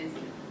 which is,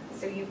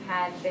 so you've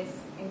had this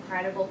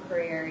incredible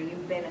career,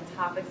 you've been a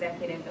top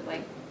executive at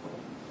like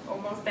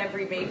almost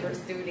every major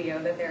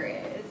studio that there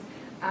is.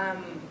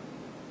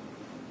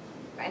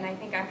 And I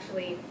think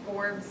actually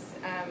Forbes,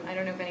 I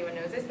don't know if anyone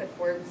knows this, but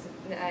Forbes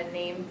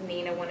named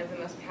Nina one of the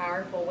most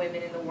powerful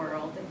women in the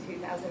world in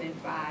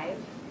 2005.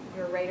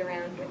 You were right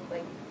around with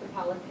like the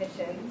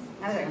politicians.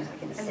 I was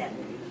like in the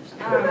 70s or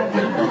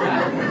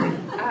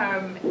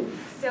something.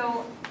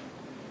 So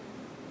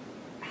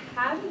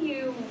how do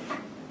you,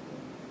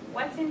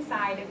 what's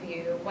inside of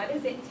you, what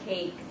does it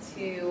take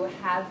to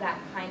have that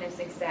kind of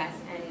success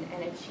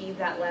and achieve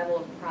that level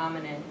of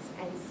prominence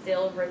and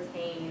still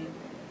retain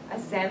a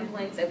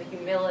semblance of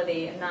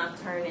humility and not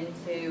turn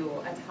into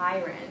a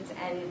tyrant?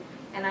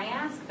 And I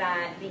ask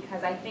that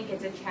because I think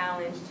it's a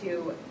challenge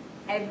to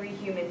every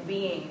human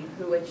being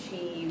who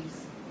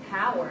achieves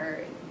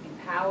power.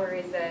 Power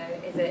is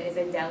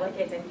a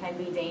delicate and can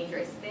be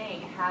dangerous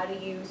thing. How do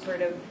you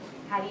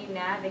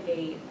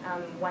navigate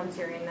once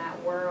you're in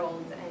that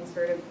world and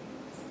sort of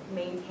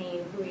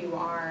maintain who you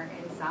are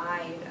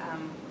inside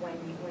when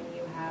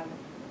you have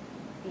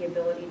the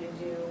ability to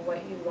do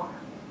what you want?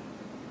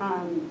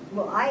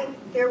 Well,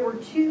 there were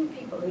two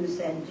people who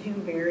said two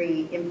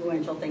very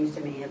influential things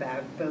to me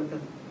about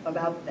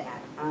about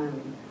that.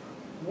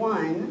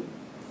 One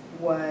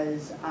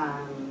was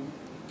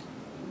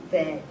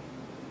that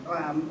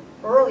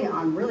early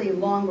on, really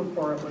long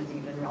before it was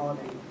even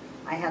relevant,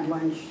 I had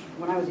lunch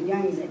when I was a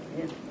young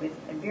executive with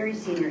a very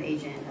senior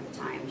agent at the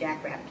time,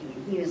 Jack Rapke,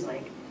 and he was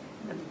like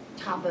at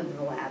the top of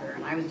the ladder,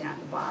 and I was down at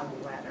the bottom of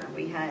the ladder.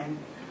 We had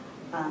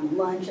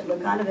lunch at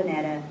Locanda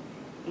Veneta,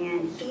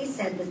 and he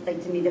said this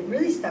thing to me that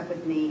really stuck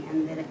with me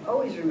and that I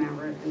always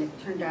remembered, and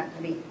it turned out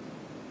to be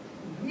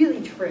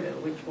really true,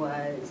 which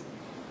was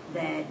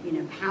that, you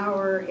know,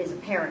 power is a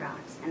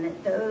paradox, and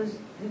that those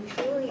who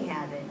truly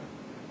have it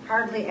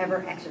hardly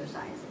ever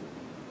exercise it.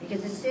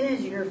 Because as soon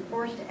as you're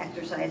forced to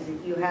exercise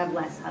it, you have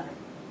less of it.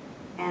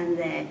 And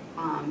that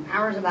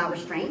power is about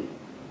restraint,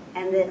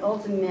 and that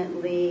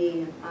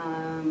ultimately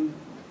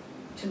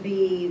to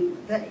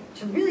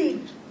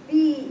really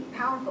be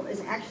powerful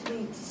is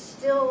actually to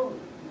still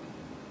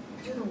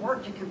do the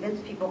work to convince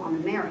people on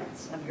the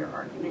merits of your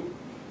argument,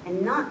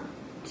 and not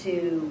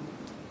to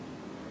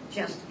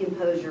just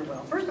impose your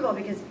will. First of all,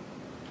 because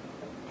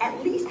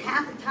at least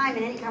half the time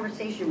in any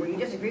conversation where you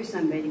disagree with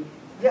somebody,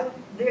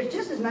 there's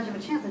just as much of a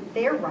chance that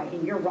they're right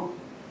and you're wrong.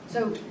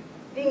 So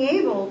being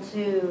able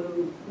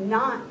to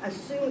not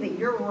assume that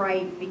you're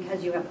right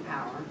because you have the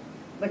power,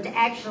 but to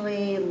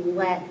actually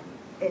let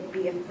it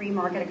be a free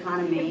market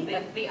economy.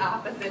 It's the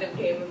opposite of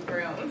Game of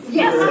Thrones.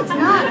 Yes, it's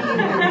not you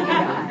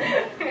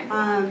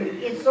die.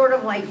 It's sort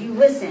of like you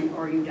listen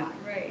or you die.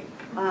 Right.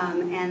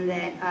 And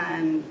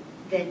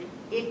that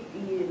if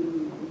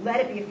you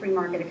let it be a free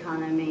market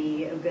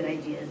economy of good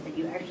ideas, that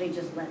you actually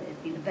just let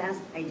it be the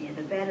best idea,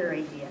 the better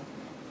idea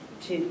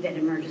that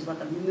emerges, let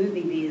the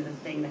movie be the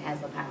thing that has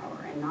the power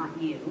and not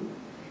you,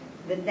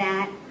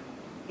 that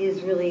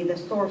is really the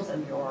source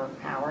of your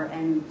power.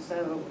 And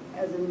so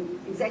as an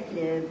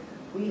executive,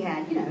 we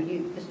had,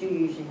 the studio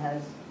usually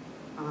has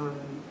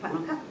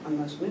final cut on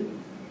most movies.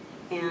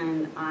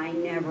 And I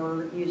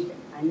never used it.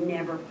 I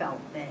never felt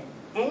that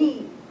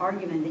any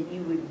argument that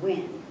you would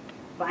win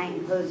by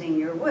imposing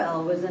your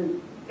will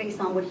wasn't based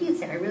on what he had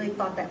said. I really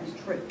thought that was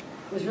true.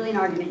 It was really an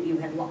argument you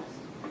had lost.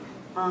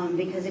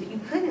 Because if you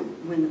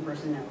couldn't win the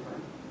person over,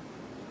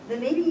 then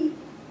maybe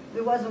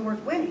it wasn't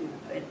worth winning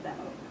it that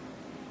over.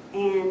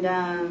 And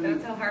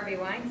don't tell Harvey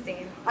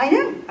Weinstein. I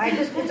know.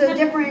 It's a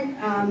different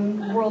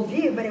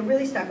worldview, but it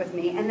really stuck with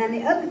me. And then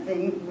the other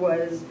thing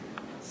was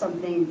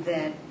something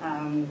that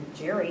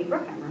Jerry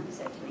Bruckheimer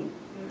said to me,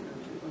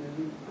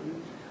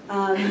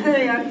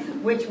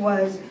 which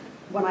was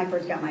when I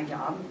first got my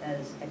job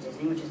at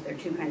Disney, which is there are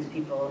two kinds of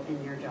people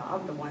in your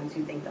job: the ones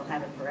who think they'll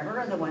have it forever,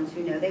 and the ones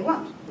who know they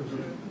won't.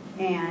 Mm-hmm.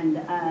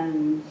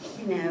 And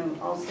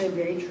also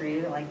very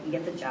true. Like, you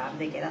get the job,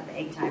 they get out the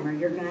egg timer.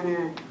 You're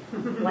gonna,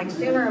 like,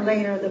 sooner or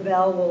later, the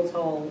bell will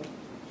toll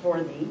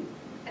for thee.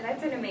 And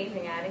that's an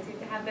amazing attitude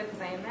to have,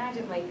 because I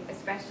imagine, like,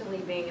 especially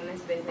being in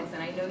this business,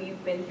 and I know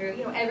you've been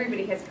through,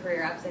 everybody has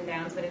career ups and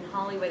downs, but in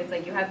Hollywood, it's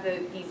like you have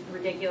these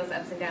ridiculous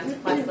ups and downs,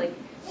 plus, like,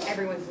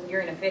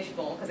 you're in a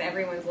fishbowl, because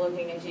everyone's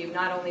looking at you,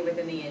 not only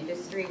within the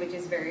industry, which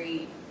is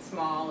very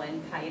small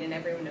and tight, and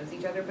everyone knows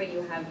each other, but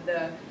you have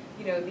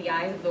the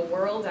eyes of the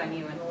world on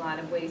you in a lot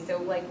of ways. So,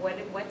 like,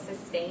 what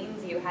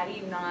sustains you? How do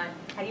you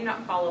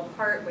not fall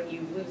apart when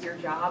you lose your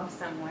job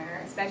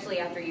somewhere, especially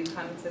after you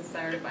come to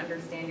sort of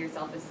understand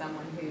yourself as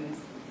someone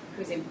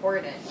who's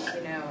important,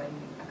 and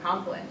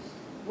accomplished?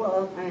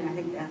 Well, I mean, I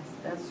think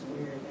that's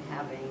weird,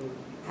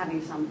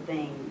 having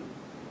something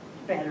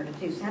better to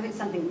do. So having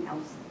something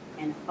else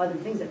and other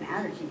things that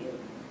matter to you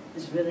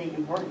is really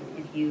important.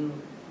 If you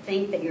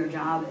think that your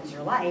job is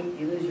your life,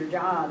 you lose your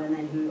job, and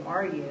then who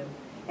are you?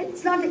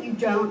 It's not that you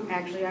don't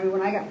actually. I mean,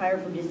 when I got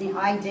fired from Disney,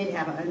 I did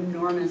have an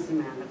enormous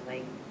amount of,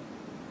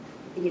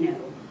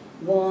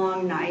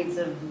 long nights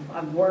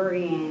of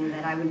worrying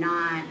that I would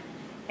not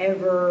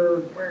ever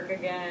work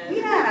again.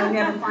 Yeah, I would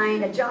never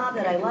find a job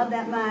that I loved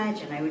that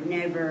much, and I would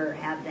never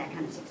have that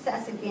kind of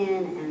success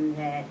again, and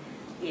that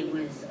it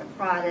was a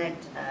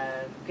product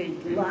of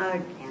good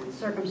luck and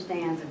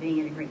circumstance of being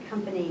at a great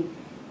company,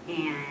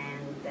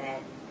 and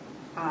that,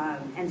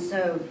 and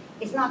so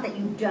it's not that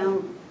you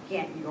don't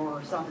get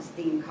your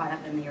self-esteem caught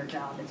up in your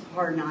job. It's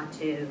hard not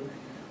to,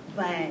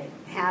 but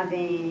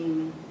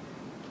having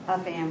a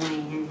family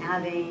and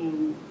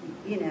having,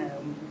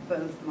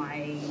 both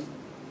my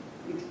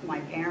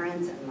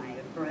parents and my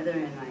brother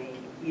and my,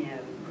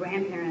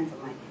 grandparents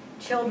and my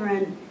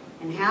children,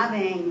 and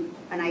having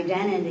an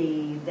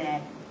identity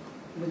that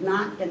was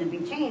not going to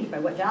be changed by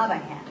what job I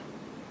had,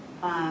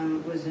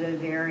 was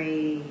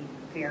very,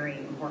 very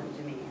important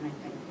to me, and I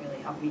think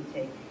really helped me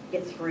to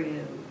get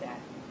through that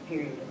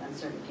period of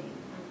uncertainty.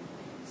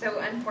 So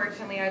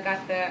unfortunately, I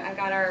got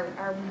our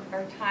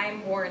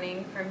time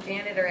warning from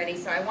Janet already.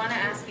 So I want to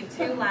ask you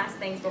two last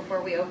things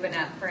before we open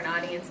up for an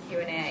audience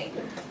Q&A.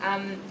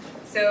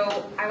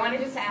 So I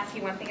wanted just to ask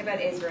you one thing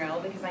about Israel,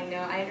 because I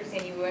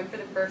understand you went for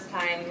the first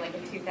time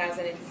in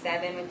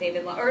 2007 with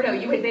David Law. Or no,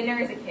 you had been there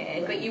as a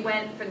kid, but you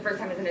went for the first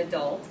time as an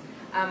adult.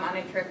 on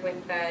a trip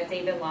with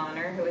David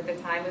Launer, who at the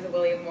time was a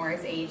William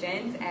Morris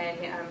agent, and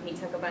he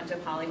took a bunch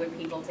of Hollywood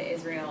people to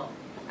Israel.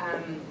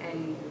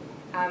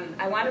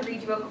 I want to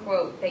read you a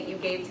quote that you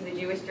gave to the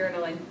Jewish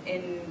Journal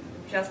in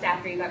just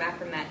after you got back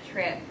from that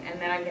trip,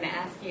 and then I'm going to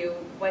ask you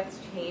what's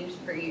changed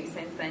for you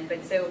since then.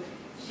 But so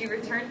she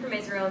returned from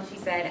Israel and she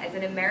said, "As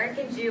an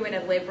American Jew and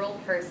a liberal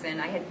person,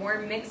 I had more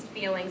mixed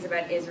feelings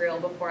about Israel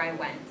before I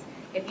went.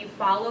 If you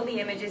follow the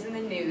images in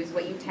the news,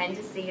 what you tend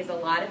to see is a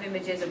lot of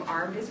images of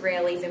armed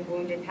Israelis and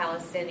wounded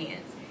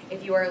Palestinians.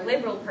 If you are a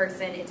liberal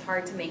person, it's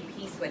hard to make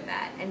peace with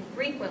that. And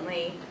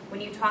frequently, when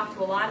you talk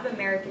to a lot of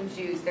American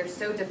Jews, they're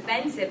so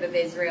defensive of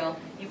Israel,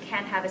 you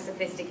can't have a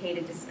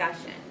sophisticated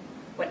discussion.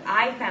 What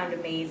I found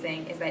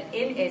amazing is that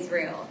in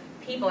Israel,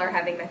 people are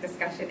having that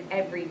discussion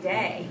every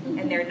day,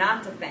 and they're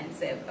not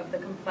defensive of the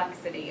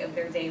complexity of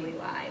their daily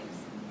lives."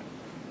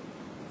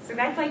 So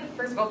that's like,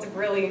 first of all, it's a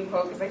brilliant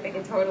quote because I think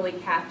it totally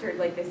captured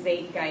like the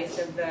zeitgeist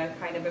of the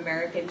kind of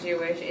American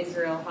Jewish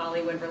Israel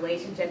Hollywood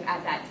relationship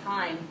at that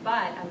time.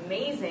 But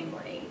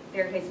amazingly,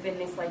 there has been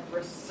this like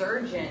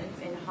resurgence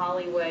in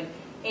Hollywood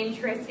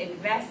interest,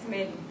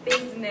 investment,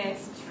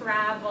 business,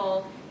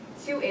 travel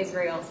to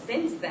Israel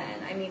since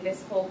then. I mean,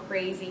 this whole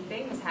crazy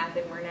thing has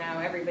happened where now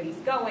everybody's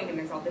going and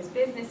there's all this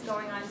business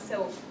going on.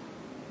 So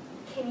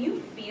can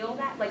you feel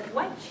that? Like,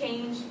 what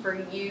changed for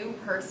you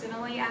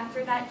personally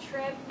after that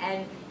trip?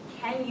 And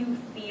can you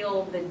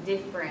feel the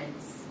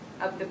difference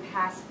of the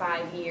past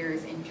 5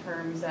 years in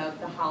terms of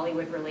the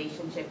Hollywood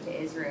relationship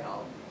to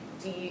Israel?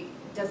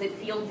 Does it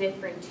feel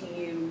different to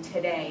you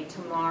today,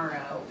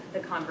 tomorrow? The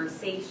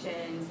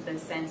conversations, the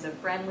sense of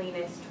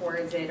friendliness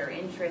towards it, or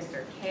interest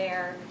or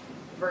care,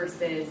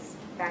 versus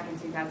back in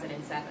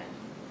 2007?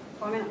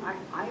 Well,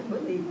 I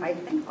mean, I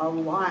think a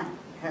lot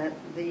I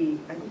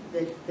think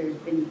that there's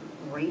been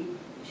great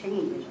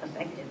change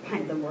affected by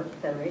the work the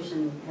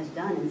Federation has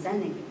done in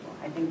sending people.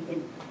 I think it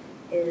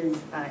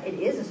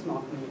is a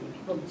small community.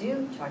 People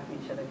do talk to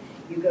each other.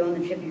 You go on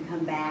the trip, you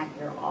come back,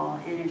 you're all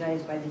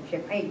energized by the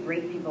trip. I had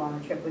great people on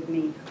the trip with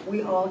me.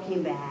 We all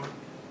came back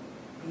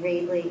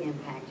greatly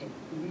impacted,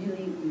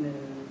 really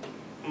moved.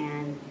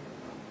 And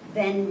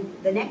then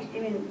the next, I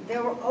mean,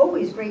 there were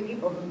always great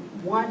people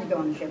who wanted to go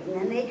on the trip, and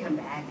then they come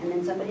back, and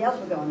then somebody else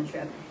would go on the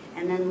trip.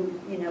 And then,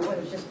 you know, it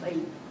was just like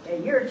a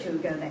year or two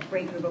ago, that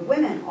great group of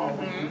women all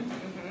went.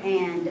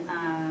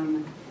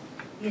 And,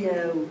 you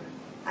know,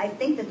 I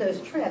think that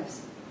those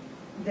trips,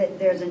 that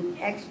there's an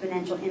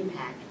exponential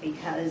impact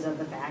because of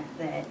the fact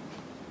that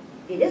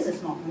it is a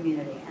small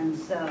community. And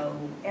so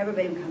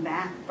everybody would come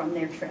back from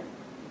their trip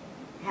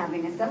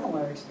having a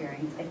similar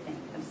experience, I think,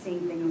 of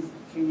seeing things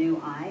through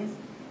new eyes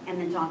and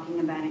then talking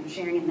about it and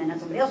sharing it, and then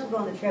somebody else will go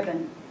on the trip.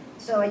 And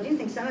so I do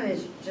think some of it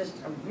is just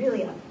a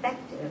really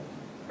effective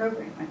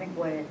program. I think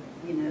what,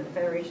 you know, the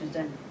Federation has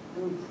done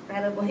an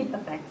incredibly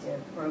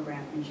effective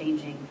program in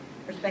changing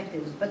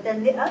perspectives. But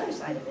then the other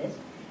side of it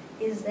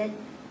is that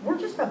we're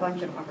just a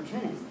bunch of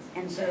opportunists.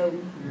 And so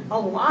a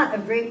lot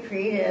of great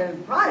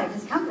creative product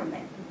has come from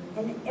there.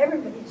 And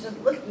everybody's just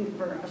looking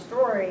for a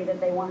story that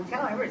they want to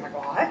tell. Everybody's like,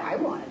 well, I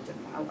wanted to,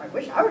 I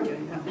wish I were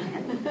doing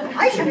Homeland.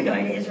 I should be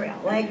going to Israel.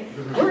 Like,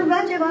 we're a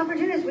bunch of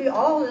opportunists. We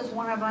all just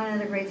want to find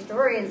another great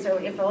story. And so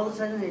if all of a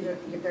sudden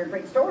there are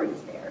great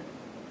stories there,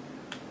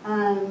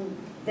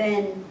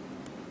 then,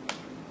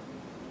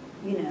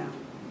 you know,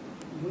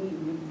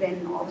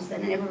 then all of a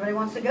sudden everybody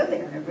wants to go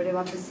there. Everybody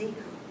wants to see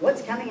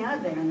what's coming out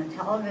of there. And the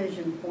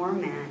television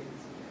formats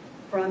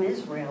from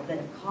Israel that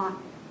have caught,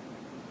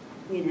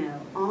 you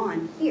know,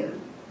 on here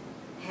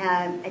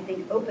have, I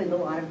think, opened a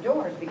lot of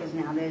doors, because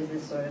now there's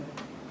this sort of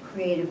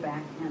creative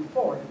back and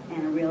forth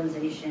and a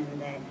realization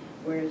that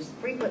whereas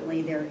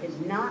frequently there is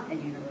not a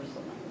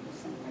universal language of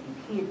cinema, you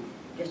can't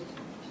just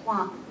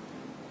plop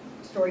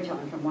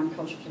storytelling from one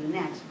culture to the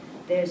next.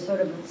 There's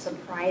sort of a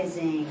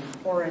surprising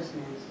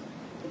porousness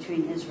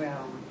between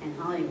Israel and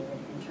Hollywood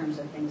in terms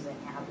of things that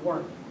have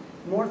worked.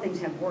 More things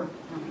have worked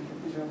coming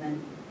from Israel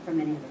than from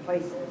many other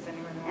places.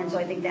 And so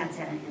I think that's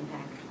had an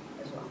impact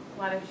as well. A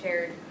lot of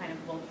shared kind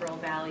of cultural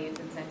values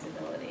and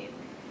sensibilities.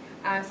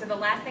 So the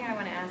last thing I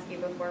want to ask you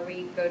before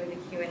we go to the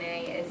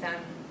Q&A is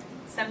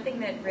something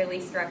that really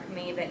struck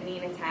me that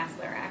Nina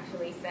Tassler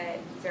actually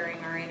said during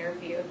our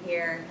interview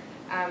here,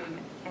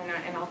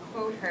 and I'll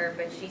quote her,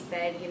 but she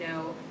said, you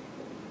know,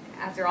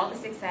 after all the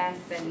success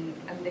and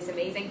this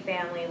amazing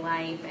family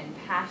life and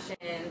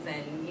passions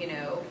and, you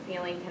know,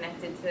 feeling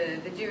connected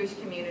to the Jewish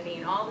community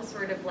and all the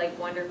sort of like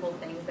wonderful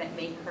things that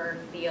make her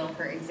feel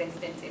her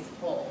existence is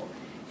whole,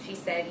 she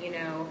said, you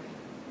know,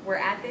 we're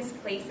at this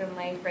place in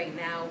life right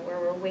now where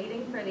we're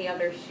waiting for the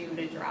other shoe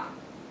to drop.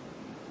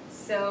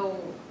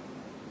 So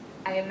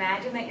I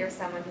imagine that you're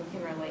someone who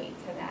can relate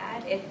to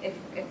that, if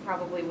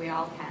probably we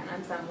all can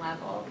on some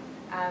level.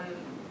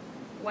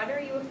 What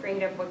are you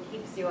afraid of? What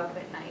keeps you up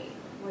at night?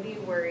 What do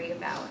you worry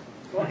about?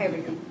 Well,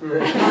 everything.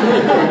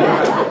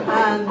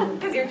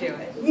 Because you're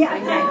Jewish. Yeah,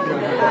 exactly.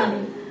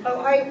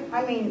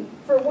 I mean,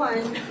 for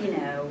one, you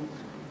know,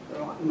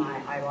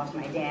 I lost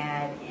my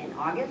dad in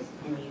August,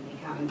 and you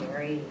become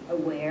very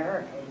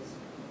aware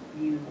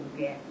as you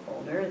get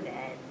older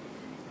that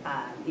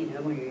You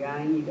know, when you're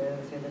young, you go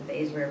through the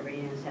phase where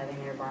everybody is having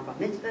their bar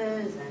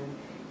mitzvahs, and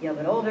you get a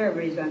bit older,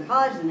 everybody's going to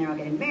college, and they're all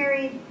getting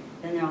married,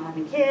 then they're all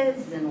having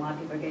kids, and a lot of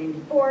people are getting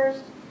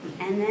divorced,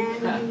 and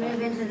then you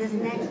move into this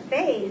next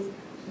phase,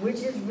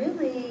 which is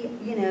really,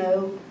 you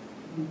know,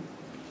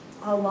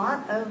 a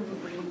lot of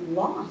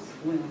loss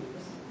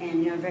wounds,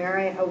 and you're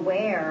very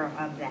aware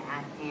of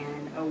that,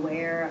 and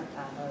aware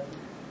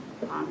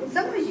of, in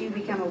some ways you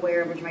become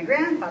aware of, which my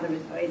grandfather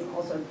was always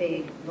also a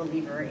big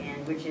believer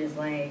in, which is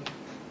like,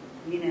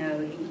 you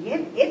know,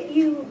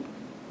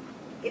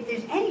 if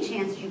there's any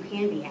chance that you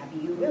can be happy,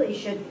 you really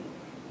should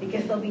be,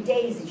 because there'll be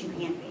days that you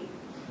can't be.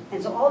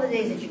 And so all the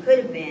days that you could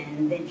have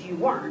been, that you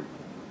weren't,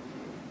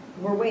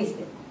 were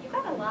wasted. You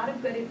got a lot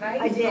of good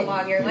advice I did.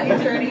 along your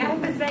life journey, I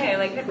have to say.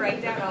 Like, could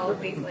write down all of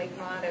these, like,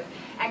 mottos.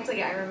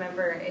 Actually, I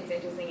remember, it's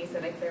interesting you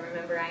said that, because I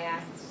remember I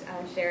asked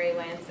Sherry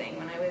Lansing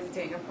when I was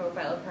doing a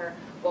profile of her,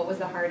 what was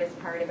the hardest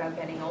part about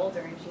getting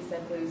older, and she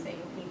said losing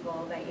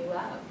people that you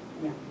love.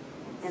 Yeah.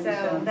 And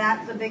so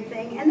that's a big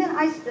thing. And then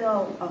I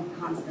still am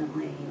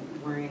constantly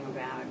worrying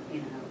about, you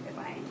know,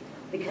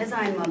 because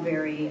I'm a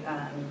very,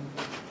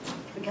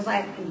 because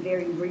I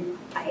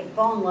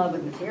fall in love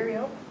with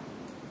material.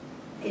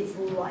 It's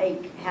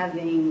like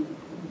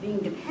being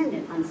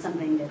dependent on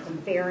something that's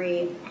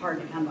very hard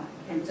to come by.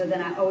 And so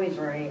then I always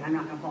worry, I'm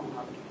not going to fall in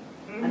love again.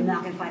 Mm-hmm. I'm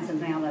not going to find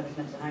something I love as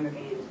much as Hunger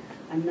Games.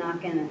 I'm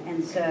not going to,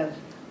 and so,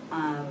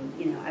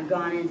 you know, I've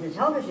gone into the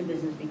television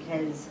business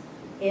because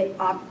it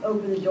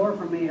opened the door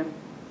for me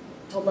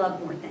to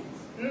love more things.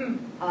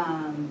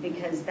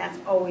 Because that's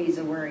always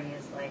a worry,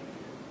 is like,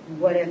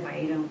 what if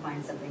I don't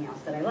find something else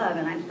that I love?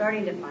 And I'm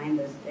starting to find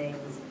those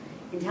things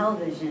in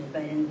television,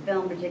 but in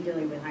film,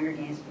 particularly with Hunger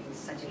Games being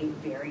such a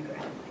very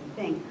gratifying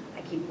thing,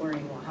 I keep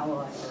worrying, well, how will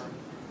I ever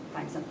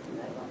find something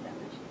that I love that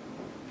much?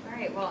 All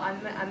right, well,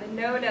 on the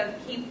note of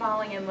keep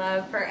falling in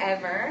love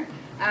forever,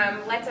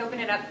 let's open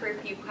it up for a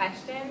few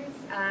questions.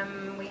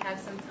 We have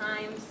some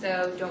time,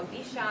 so don't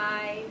be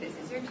shy. This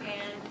is your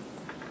chance.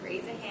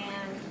 Raise a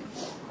hand.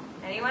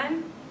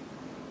 Anyone?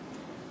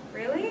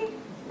 Really?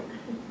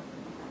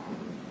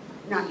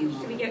 Not you,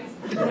 Mom. Should we get...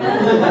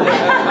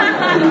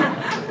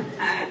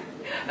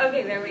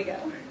 Okay, there we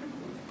go.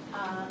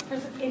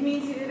 It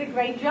means you did a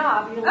great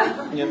job.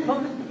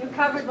 You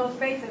covered both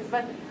bases.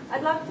 But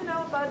I'd love to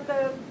know about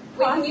the process.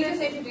 Wait, can you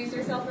just introduce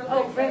yourself real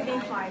quick? Oh,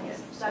 Ravine Klein,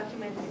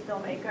 documentary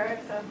filmmaker.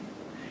 So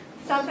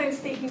sometimes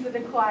speaking to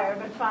the choir,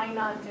 but trying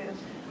not to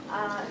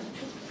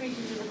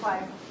preaching to the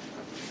choir.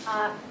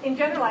 In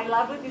general, I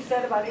love what you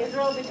said about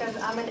Israel, because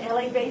I'm an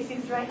LA-based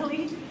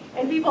Israeli,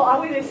 and people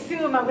always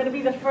assume I'm going to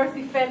be the first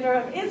defender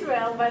of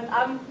Israel, but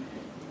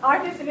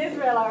artists in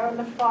Israel are on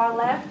the far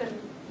left, and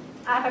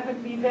I happen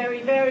to be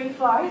very, very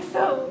far,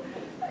 so,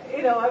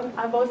 you know,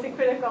 I'm mostly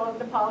critical of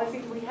the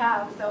policies we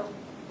have. So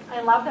I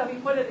loved how you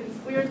put it. It's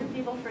weird that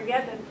people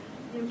forget that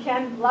you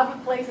can love a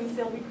place and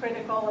still be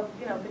critical of,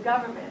 you know, the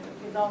government,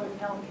 which is always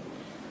healthy.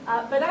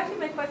 But actually,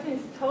 my question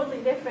is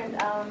totally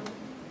different.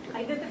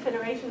 I did the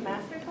Federation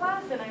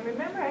Masterclass, and I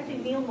remember actually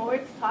Neil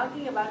Moritz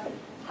talking about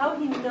how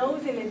he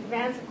knows in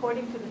advance,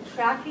 according to the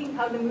tracking,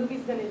 how the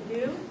movie's going to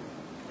do.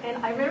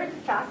 And I remember it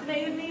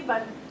fascinated me,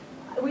 but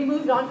we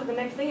moved on to the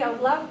next thing. I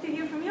would love to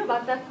hear from you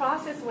about that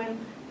process when,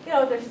 you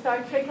know, they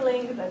start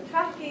trickling the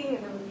tracking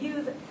and the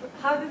reviews.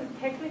 How does it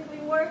technically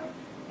work,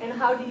 and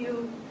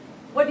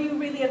what do you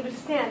really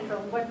understand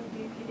from what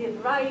you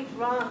did right,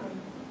 wrong?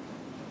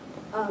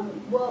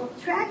 Well,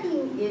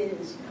 tracking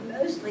is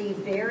mostly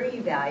very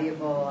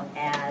valuable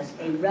as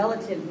a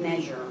relative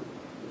measure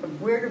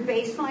of where your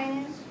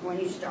baseline is when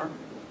you start.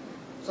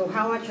 So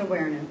how much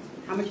awareness,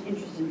 how much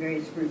interest in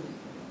various groups,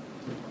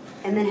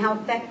 and then how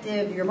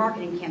effective your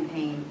marketing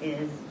campaign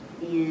is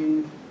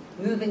in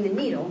moving the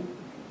needle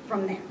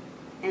from there.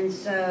 And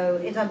so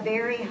it's a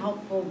very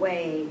helpful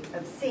way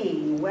of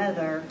seeing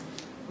whether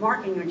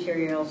marketing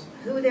materials,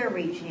 who they're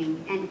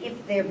reaching, and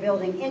if they're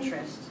building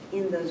interest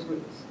in those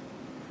groups.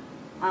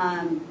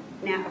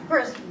 Now, of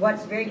course,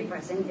 what's very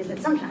depressing is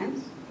that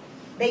sometimes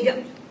they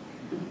don't.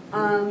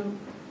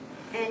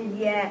 And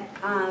yet,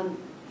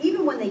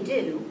 even when they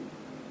do,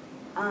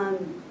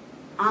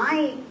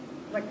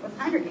 like with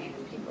Hunger Games,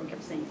 people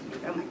kept saying to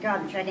me, oh my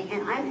God, the tracking,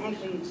 and I'm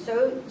actually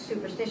so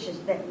superstitious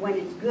that when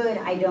it's good,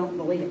 I don't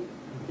believe it.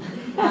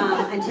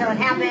 Until it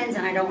happens,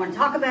 and I don't want to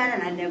talk about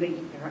it,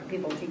 and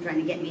people keep trying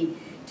to get me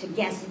to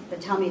guess, to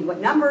tell me what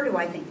number do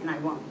I think, and I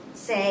won't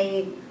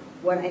say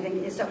what I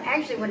think is. So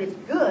actually, when it's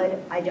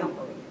good, I don't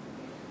believe it.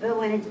 But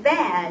when it's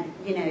bad,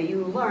 you know,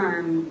 you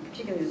learn,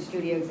 particularly as a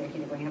studio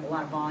executive, when you have a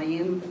lot of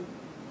volume,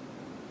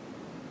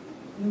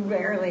 you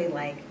rarely,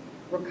 like,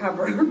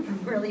 recover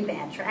from really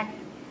bad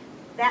tracking.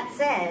 That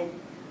said,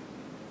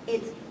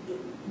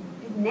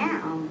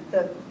 now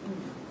the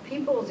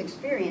people's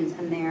experience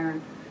and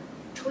their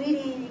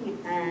tweeting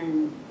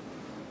and,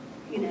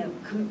 you know,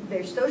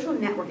 their social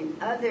networking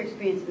of their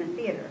experience in the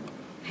theater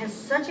has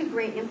such a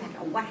great impact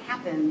on what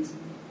happens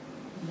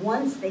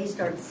once they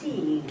start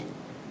seeing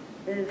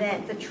it,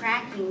 that the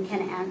tracking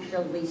can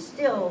actually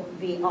still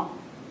be off.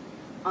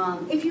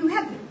 if you're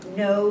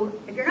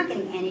not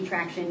getting any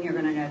traction, you're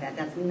going to know that.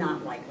 That's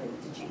not likely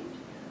to change.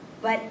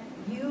 But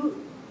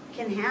you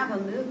can have a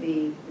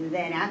movie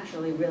that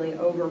actually really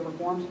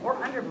overperforms or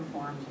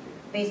underperforms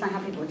based on how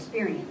people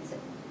experience it.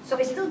 So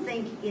I still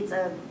think it's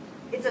a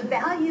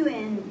value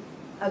in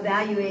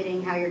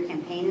evaluating how your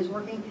campaign is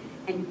working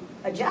and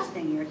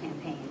adjusting your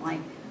campaign. Like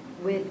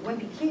with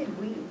Wimpy Kid,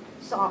 we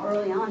saw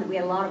early on that we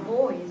had a lot of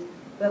boys,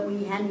 but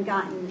we hadn't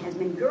gotten as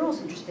many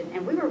girls interested,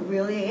 and we were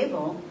really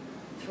able,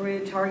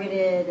 through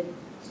targeted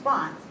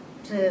spots,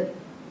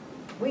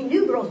 we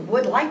knew girls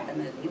would like the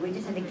movie. We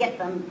just had to get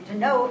them to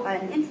know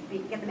and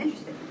get them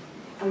interested.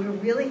 And we were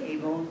really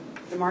able,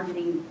 the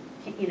marketing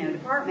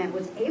department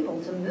was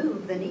able to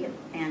move the needle.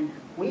 And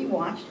we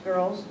watched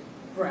girls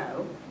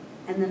grow,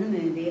 and then the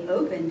movie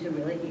opened to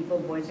really equal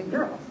boys and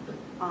girls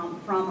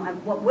from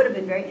what would have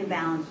been very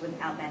imbalanced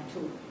without that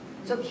tool.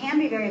 So it can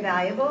be very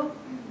valuable,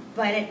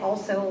 but it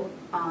also,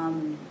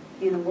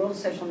 in the world of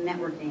social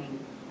networking,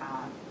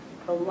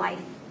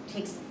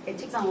 it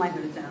takes on a life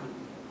of its own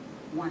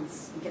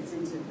once it gets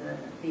into the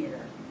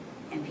theater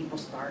and people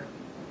start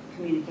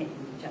communicating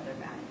with each other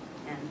about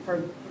it, and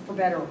for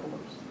better or for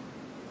worse.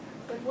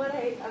 But what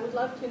I would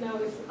love to know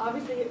is,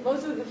 obviously,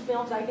 most of the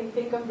films I can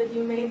think of that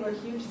you made were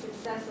huge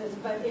successes,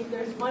 but if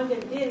there's one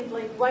that didn't,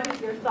 like, what is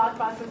your thought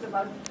process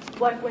about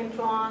what went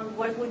wrong?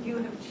 What would you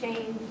have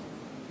changed?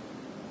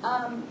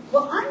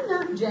 Well, I'm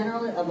not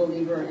generally a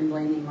believer in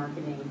blaming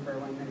marketing for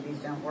when movies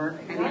don't work.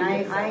 I mean,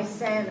 I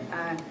said,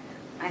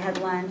 I had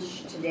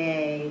lunch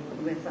today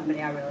with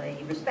somebody I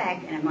really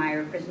respect and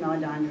admire, Chris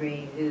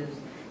Meledandri, whose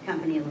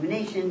company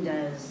Illumination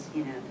does,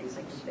 things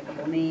like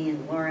Despicable Me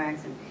and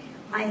Lorax, and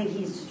I think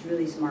he's just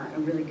really smart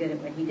and really good at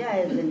what he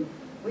does. And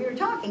we were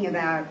talking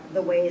about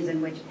the ways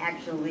in which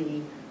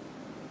actually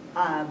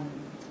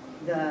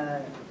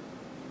the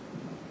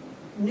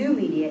new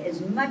media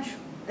is much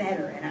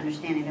better at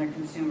understanding their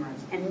consumers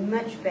and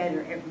much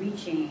better at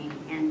reaching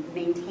and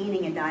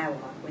maintaining a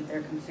dialogue with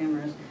their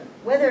consumers,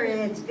 whether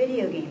it's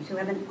video games, who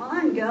have an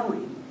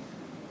ongoing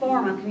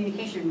form of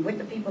communication with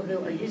the people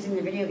who are using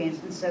the video games.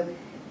 And so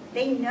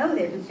they know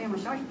their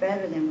consumers so much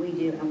better than we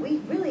do, and we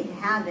really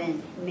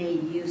haven't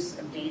made use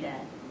of data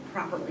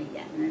properly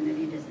yet in the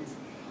movie business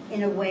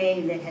in a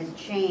way that has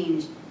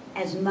changed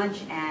as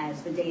much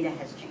as the data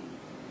has changed.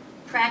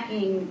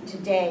 Tracking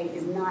today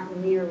is not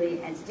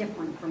nearly as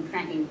different from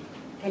tracking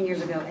 10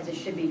 years ago as it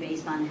should be,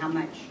 based on how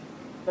much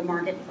the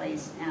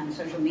marketplace and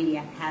social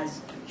media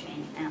has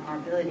changed and our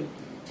ability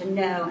to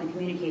know and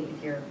communicate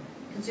with your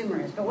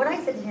consumers. But what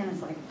I said to him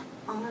is, like,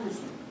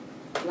 honestly,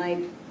 like,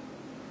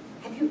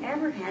 have you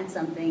ever had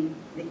something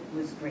that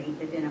was great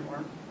that didn't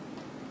work?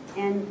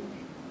 And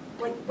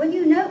like, when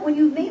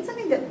you've made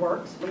something that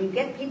works, when you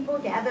get people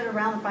gathered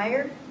around the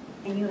fire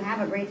and you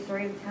have a great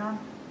story to tell,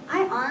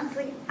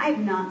 I've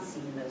not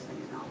seen those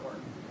things not work.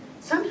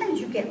 Sometimes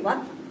you get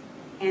lucky,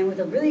 and with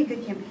a really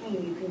good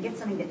campaign, you can get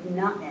something that's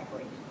not that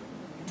great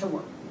to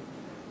work.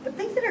 But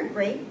things that are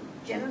great,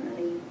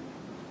 generally,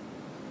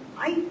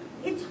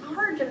 it's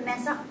hard to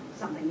mess up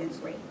something that's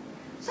great.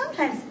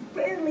 Sometimes,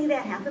 rarely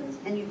that happens,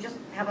 and you just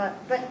have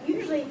but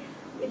usually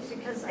it's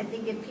because I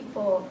think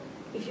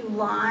if you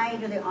lie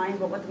to the audience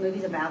about what the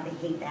movie's about,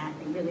 they hate that.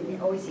 They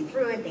always see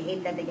through it, they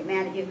hate that, they get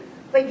mad at you.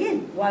 But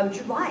again, why would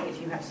you lie if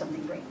you have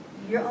something great?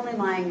 You're only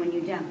lying when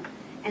you don't.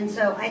 And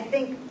so I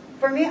think,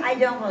 for me, I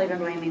don't believe in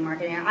blaming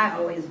marketing. I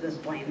always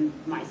just blame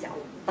myself.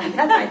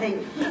 That's, I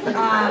think,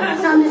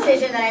 some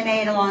decision that I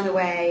made along the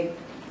way,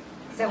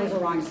 so it was a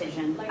wrong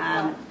decision.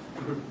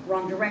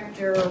 Wrong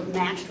director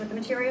matched with the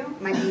material.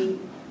 Might be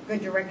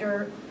good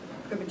director,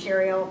 good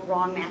material,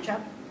 wrong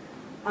matchup.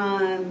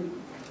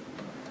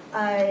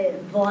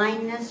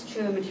 Blindness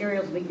to a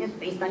material's weakness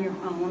based on your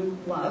own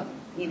love.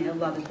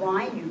 Love is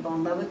blind. You fall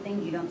in love with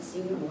things. You don't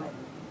see what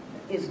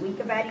is weak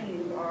about it.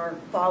 You are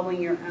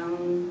following your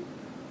own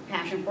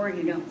passion for it.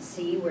 You don't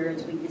see where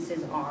its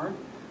weaknesses are.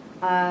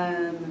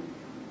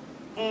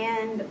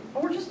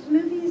 Or just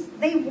movies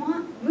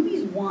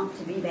want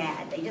to be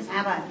bad. They just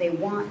have they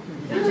want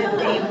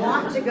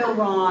to go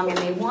wrong, and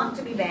they want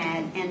to be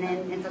bad, and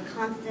then it's a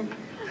constant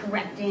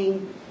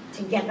correcting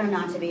to get them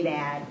not to be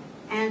bad.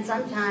 And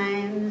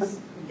sometimes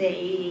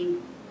they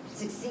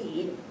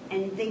succeed,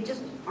 and they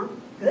just aren't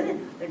good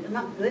enough. They're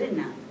not good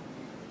enough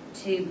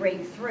to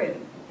break through.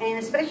 And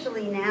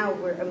especially now,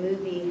 where a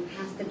movie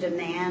has to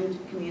demand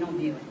communal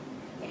viewing.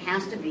 It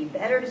has to be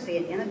better to see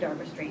it in the dark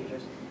with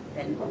strangers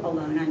than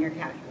alone on your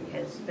couch,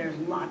 because there's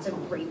lots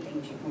of great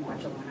things you can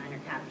watch alone on your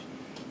couch.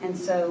 And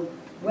so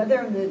whether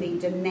a movie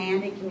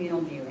demanded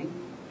communal viewing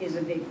is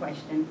a big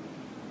question,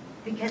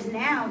 because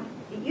now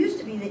it used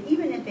to be that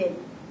even if it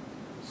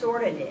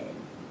sort of did,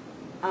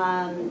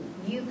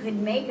 you could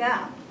make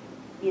up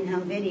in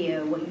home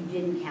video what you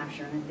didn't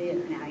capture in the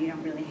theater. Now you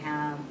don't really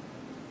have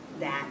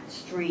that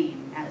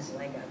stream as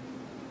like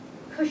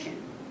a cushion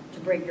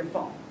to break your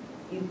fall.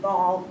 You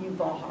fall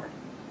hard.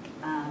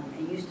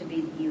 It used to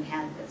be that you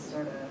had this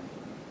sort of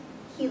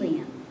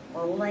helium,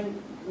 or light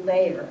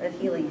layer of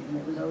helium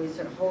that was always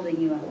sort of holding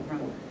you up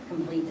from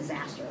complete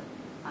disaster.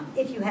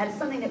 If you had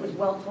something that was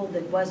well told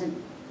that wasn't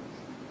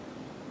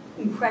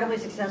incredibly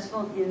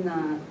successful in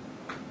the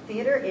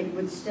theater, it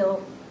would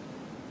still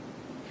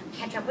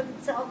catch up with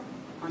itself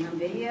on home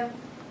video.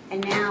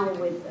 And now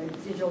with a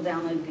digital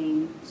download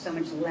being so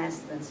much less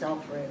than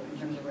sell-through in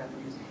terms of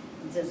revenues,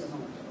 it just doesn't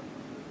work.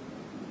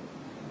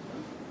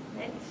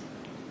 Mitch?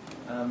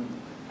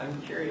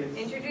 I'm curious.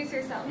 Introduce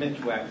yourself. Mitch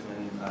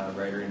Waxman,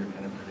 writer,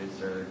 independent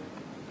producer.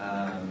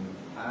 I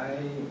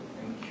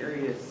am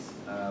curious,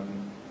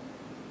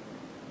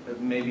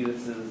 maybe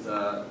this is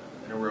an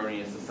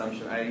erroneous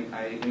assumption.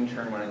 I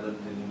interned when I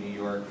lived in New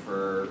York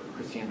for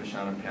Christine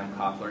Vachon and Pam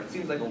Koffler. It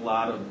seems like a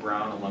lot of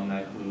Brown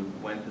alumni who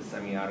went the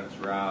semiotics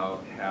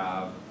route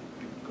have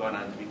gone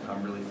on to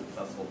become really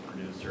successful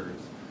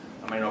producers.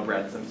 I know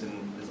Brad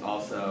Simpson is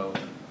also,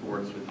 who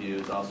works with you,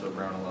 is also a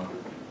Brown alum.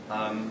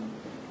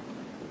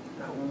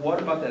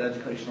 What about that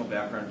educational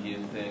background do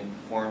you think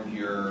formed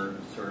your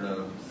sort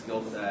of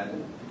skill set,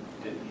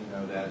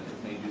 that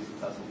has made you a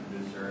successful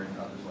producer and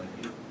others like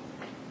you?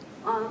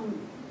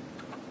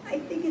 I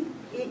think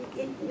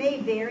it may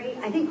vary.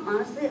 I think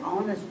honestly, all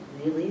of us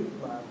really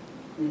love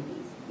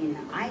movies.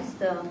 I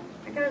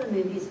go to the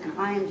movies and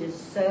I am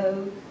just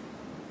so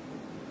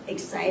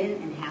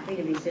excited and happy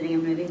to be sitting in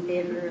a movie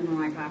theater and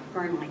my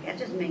popcorn. I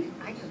just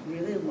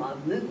really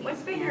love movies.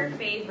 What's been your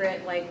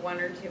favorite, one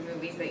or two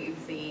movies that you've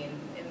seen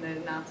in the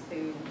not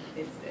too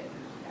distant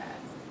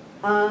past?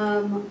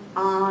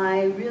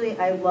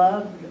 I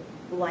loved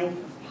Life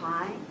of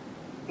Pi,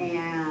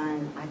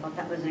 and I thought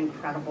that was an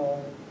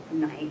incredible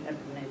night of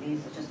the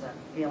movies. It's just a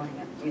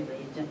feeling of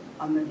really just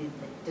a movie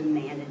that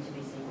demanded to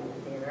be seen in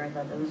the theater. I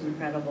thought that was an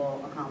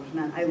incredible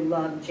accomplishment. I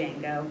loved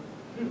Django,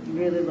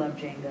 really loved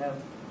Django.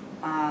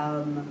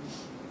 I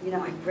had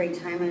a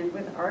great time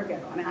with Argo.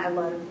 I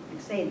love to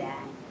say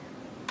that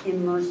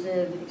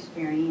immersive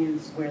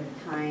experience where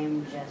the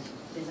time just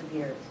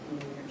disappears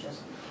and you're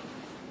just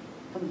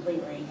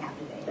completely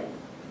captivated.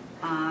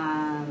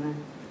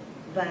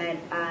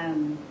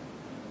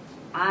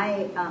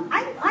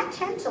 I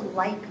tend to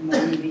like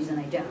more movies than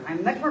I don't.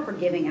 I'm much more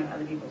forgiving of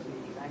other people's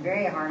movies. I'm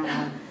very hard on the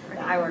one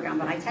that I work on,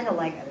 but I tend to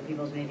like other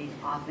people's movies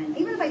often.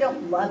 Even if I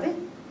don't love it,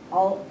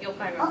 you'll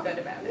find what's good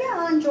about it. Yeah,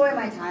 I'll enjoy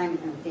my time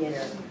in the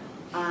theater.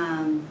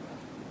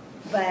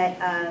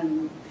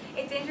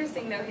 It's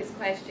interesting, though, his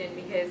question,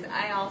 because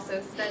I also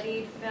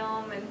studied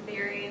film and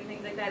theory and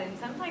things like that, and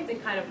sometimes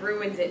it kind of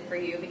ruins it for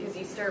you because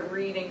you start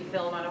reading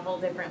film on a whole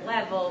different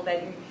level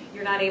that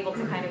you're not able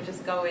to kind of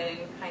just go in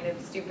and kind of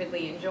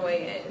stupidly enjoy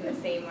it in the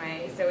same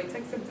way. So it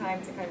took some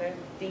time to kind of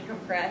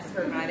decompress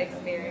from that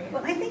experience.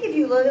 Well, I think if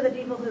you look at the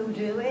people who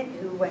do it,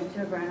 who went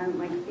to Brown,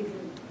 if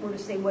you were to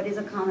say what is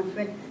a common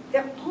thread,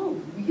 they're all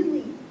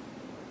really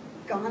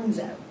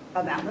gonzo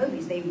about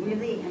movies. They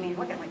really,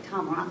 look at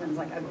Tom Rothman's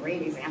a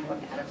great example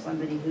of that, of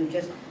somebody who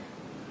just,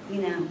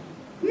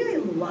 really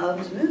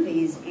loves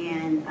movies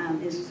and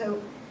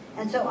so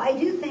I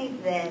do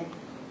think that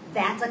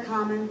that's a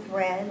common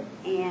thread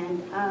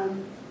and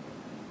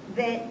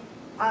that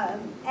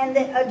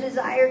a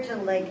desire to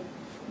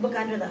look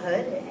under the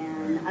hood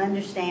and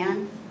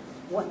understand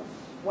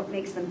what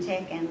makes them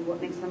tick and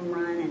what makes them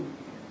run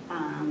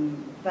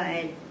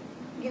but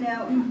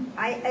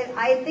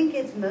I think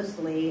it's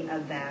mostly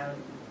about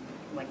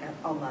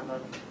a love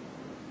of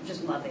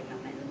just loving them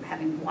and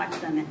having watched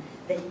them, and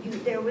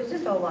there was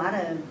just a lot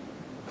of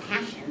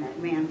passion that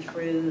ran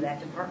through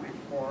that department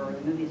for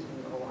the movies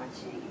we were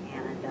watching,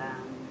 and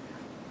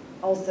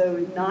also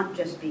not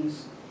just we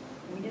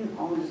didn't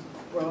all just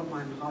grow up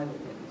on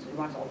Hollywood movies. We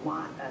watched a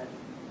lot of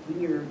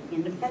weird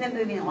independent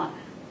movies, and a lot of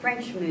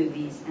French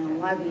movies, and a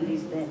lot of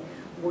movies that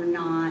were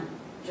not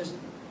just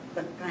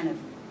the kind of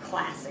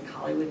classic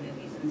Hollywood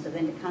movies, and so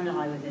then to come to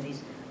Hollywood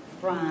movies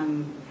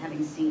from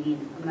having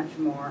seen much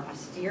more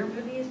austere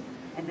movies,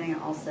 I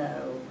think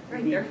also...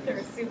 Right,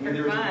 they're super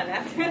fun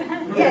after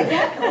that. Yeah,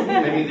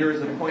 exactly. There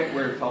was a point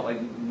where it felt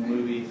like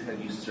movies had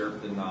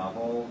usurped the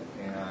novel,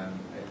 and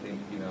I think,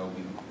 we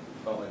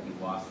felt like we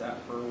lost that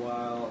for a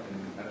while,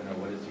 and I don't know,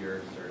 what is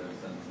your sort of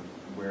sense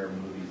of where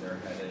movies are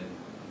headed?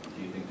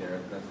 Do you think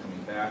that's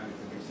coming back?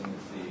 It's interesting to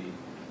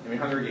see.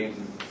 Hunger Games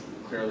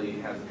clearly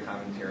has a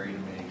commentary to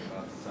make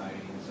about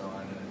society and so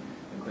on, and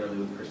clearly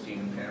with Christine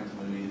and Pam's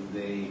movies,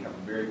 they have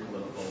a very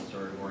political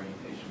sort of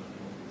orientation with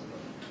the movies.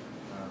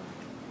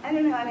 But, I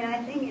don't know.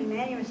 I think in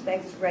many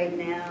respects right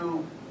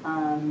now,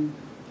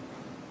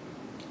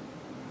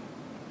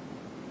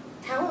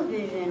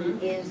 television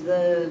is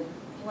the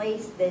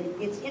place that,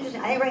 it's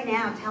interesting. I think right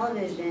now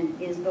television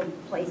is the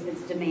place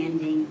that's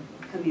demanding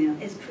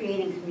is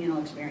creating communal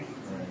experience.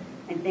 right.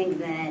 I think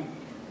that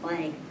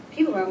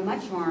people are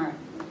much more,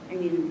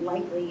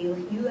 likely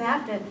you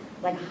have to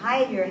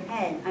hide your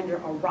head under a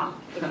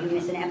rock if you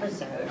miss an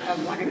episode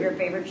of one of your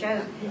favorite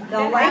shows.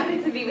 That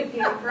happened to be with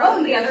Game of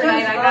Thrones the other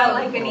night. I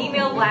got an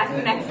email blast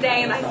the next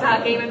day, and I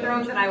saw Game of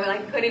Thrones, and I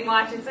couldn't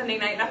watch it Sunday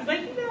night, and I was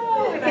like,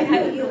 no, and I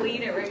had to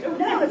delete it right away.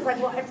 No, it's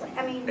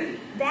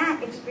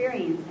that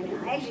experience.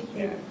 I actually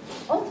think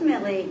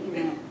ultimately,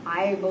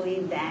 I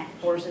believe that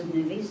forces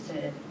movies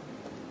to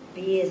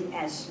be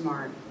as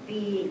smart.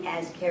 be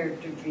as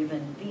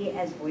character-driven, be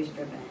as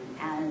voice-driven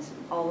as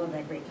all of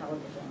that great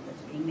television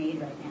that's being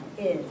made right now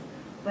is.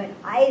 But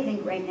I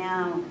think right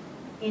now,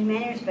 in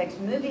many respects,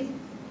 movies,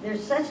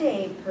 there's such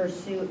a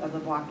pursuit of the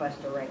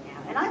blockbuster right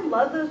now. And I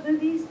love those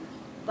movies,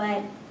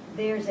 but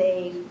there's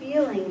a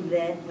feeling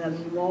that the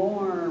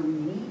more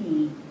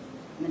meaty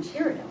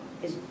material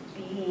is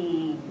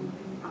being,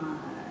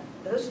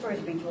 those stories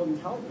are being told in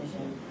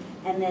television,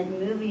 and that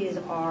movies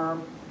are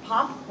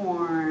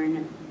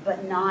popcorn,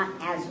 but not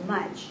as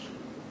much,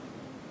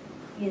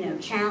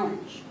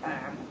 challenge,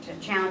 to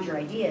challenge your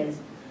ideas.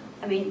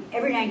 I mean,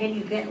 every now and again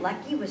you get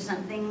lucky with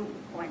something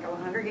like a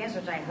Hunger Games,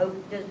 which I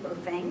hope does both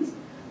things,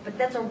 but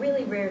that's a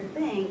really rare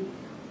thing.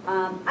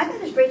 I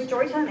think there's great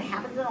storytelling that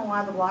happens in a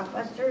lot of the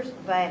blockbusters,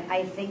 but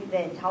I think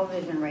that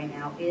television right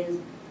now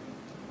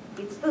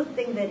it's the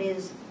thing that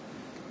is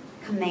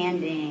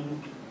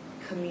commanding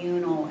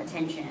communal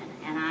attention,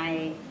 and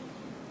I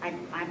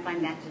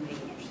find that to be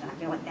interesting. I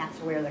feel like that's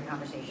where the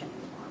conversation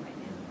is more right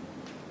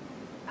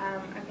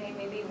now. Okay,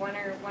 maybe one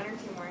or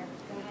two more.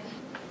 Go ahead.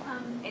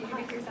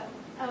 Introduce yourself.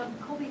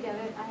 Colby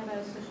Devitt. I have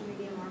a social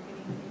media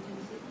marketing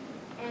agency,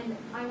 and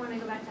I want to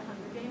go back to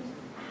Hunger Games.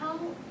 How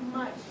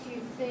much do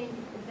you think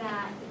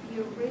that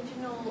the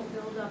original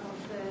buildup of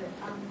the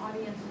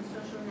audience and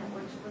social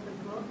networks for the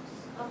books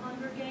of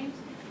Hunger Games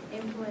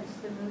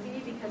influenced the movie?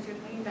 Because you're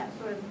talking about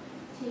sort of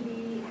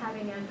TV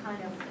having a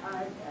kind of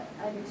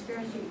an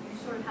experience. You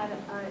sort of had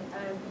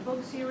a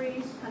book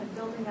series, kind of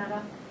building that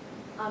up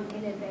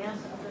in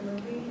advance of the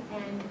movie.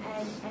 And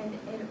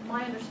in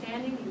my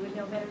understanding, you would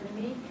know better than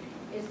me,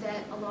 is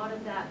that a lot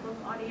of that book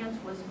audience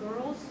was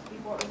girls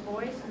before it was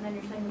boys, and then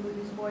you're saying the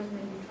movie's boys, and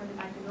then you turned it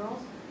back to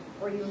girls,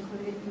 or you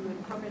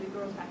incorporated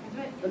girls back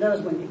into it? Well, that was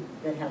Wimpy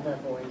that had the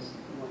boys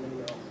more than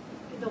girls.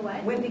 The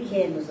what? Wimpy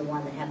Kid was the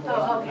one that had boys.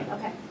 Oh,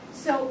 okay.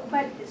 So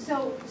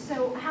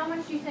how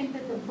much do you think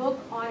that the book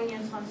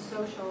audience on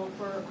social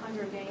for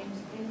Hunger Games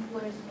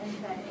influenced and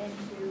fed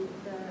into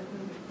the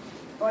movie?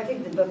 Well, I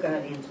think the book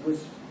audience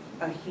was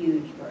a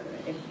huge part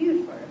of it,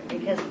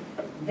 because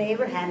they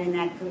were having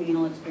that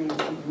communal experience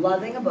of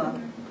loving a book,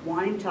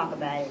 wanting to talk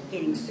about it,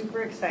 getting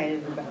super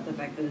excited about the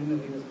fact that the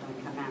movie was going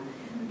to come out,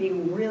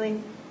 being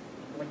really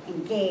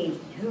engaged,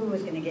 who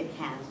was going to get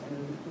cast,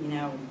 and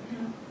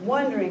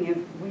wondering if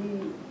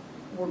we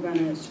were going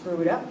to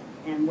screw it up,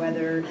 and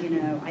whether,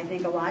 I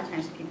think a lot of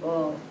times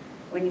people,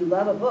 when you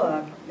love a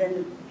book, then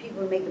the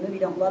people who make the movie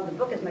don't love the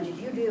book as much as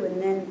you do,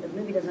 and then the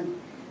movie doesn't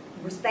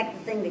respect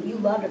the thing that you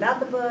loved about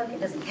the book, it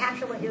doesn't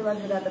capture what you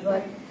loved about the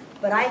book.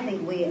 But I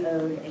think we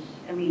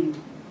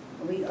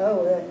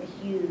owe a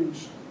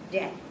huge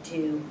debt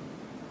to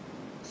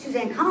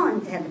Suzanne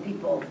Collins, had the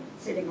people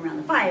sitting around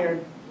the fire.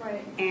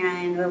 Right.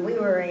 And we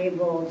were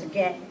able to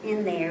get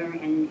in there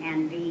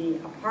and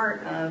be a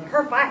part of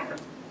her fire.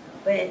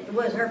 But it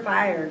was her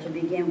fire to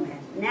begin with.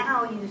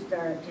 Now you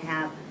start to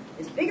have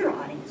this bigger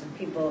audience of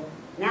people.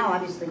 Now,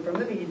 obviously, for a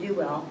movie to do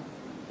well,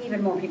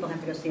 even more people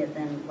have to go see it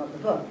than love the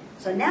book.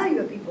 So now you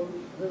have people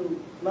who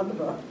love the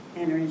book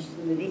and are interested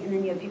in the movie, and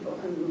then you have people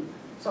who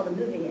saw the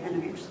movie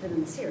and are interested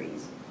in the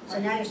series. So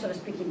now you're sort of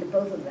speaking to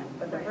both of them.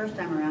 But the first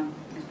time around,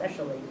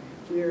 especially,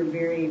 we were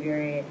very,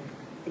 very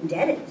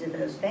indebted to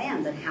those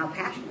fans and how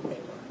passionate they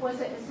were. Was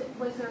there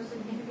a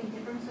significant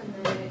difference in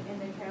the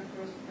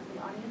characteristics of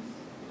the audience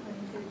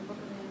between the book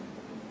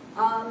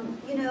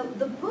and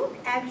the book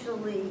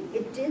actually,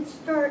 it did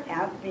start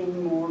out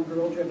being more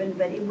girl-driven,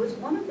 but it was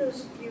one of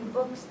those few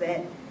books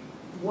that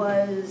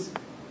was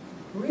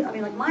real. I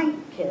mean, like my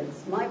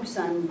kids, my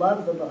son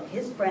loved the book.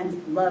 His friends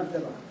loved the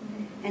book.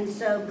 Mm-hmm. And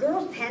so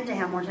girls tend to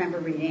have more time for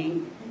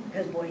reading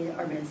because boys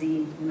are busy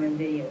with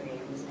video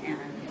games,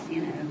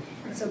 and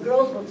so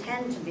girls will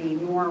tend to be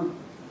more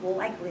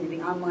likely to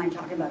be online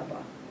talking about a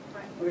book.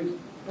 Right. Whereas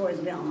boys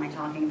will be online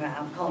talking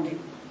about Call of Duty.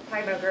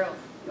 Talking about girls.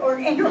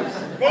 And girls.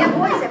 They have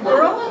boys have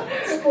girls,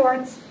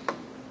 sports,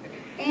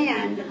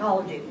 and Call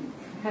of Duty.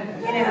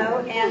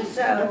 And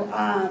so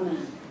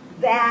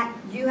that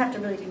you have to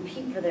really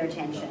compete for their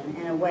attention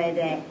in a way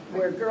that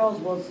where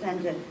girls will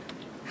tend to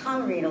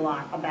congregate a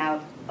lot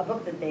about a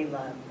book that they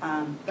love.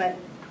 But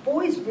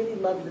boys really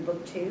loved the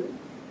book too.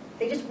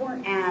 They just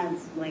weren't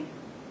as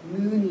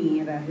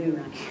moony about who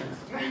ran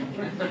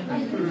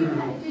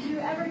Did you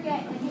ever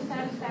get any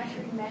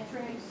satisfactory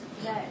metrics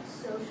that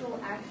social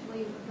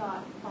actually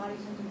got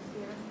bodies into the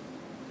theater?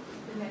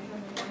 The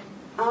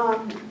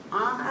measuring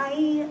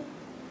I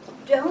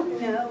don't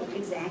know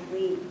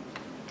exactly.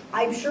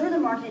 I'm sure the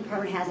marketing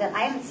department has that.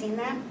 I haven't seen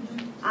that.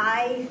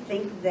 I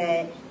think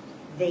that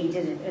they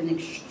did an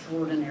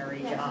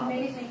extraordinary job.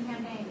 Amazing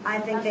campaign. I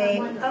think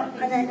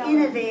and then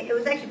innovate. It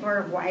was actually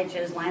part of why I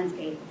chose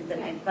Landscape, is that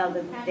I felt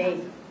that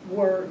they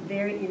were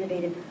very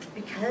innovative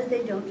because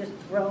they don't just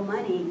throw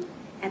money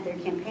at their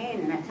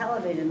campaign and at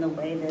television the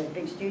way that a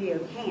big studio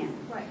can.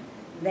 Right.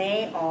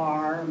 They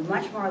are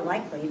much more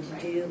likely to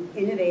do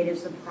innovative,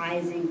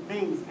 surprising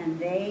things, and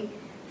they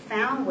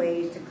found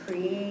ways to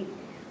create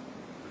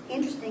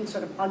interesting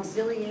sort of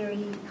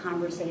auxiliary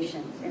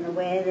conversations in a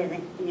way that,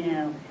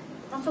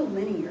 it's not so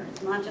linear.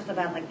 It's not just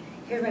about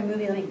here's my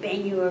movie, let me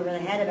bang you over the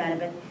head about it,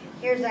 but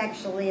here's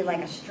actually like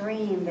a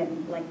stream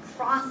that like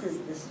crosses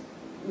this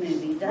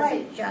movie. Does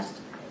Right. it just,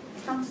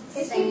 it's not the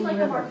It same seems like a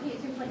river. marquee,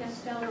 it seems like a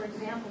stellar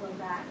example of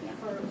that Yeah.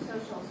 for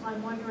social. So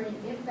I'm wondering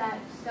if that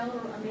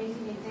stellar,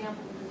 amazing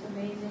example of this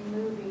amazing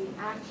movie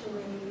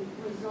actually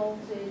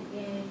resulted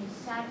in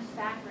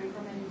satisfactory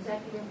from an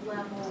executive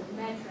level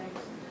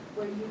metrics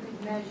where you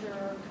could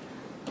measure,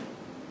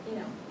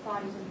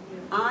 bodies of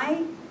view.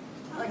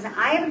 Like I said,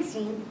 I haven't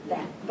seen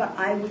that, but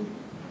I would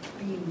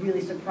be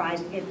really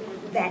surprised if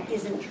that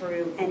isn't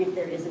true and if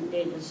there isn't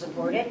data to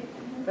support it.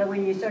 But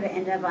when you sort of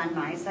end up on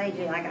my side,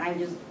 you're like, I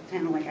just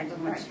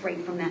went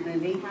straight from that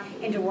movie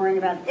into worrying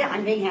about,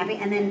 I'm being happy.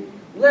 And then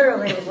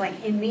literally it was like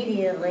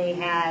immediately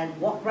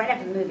right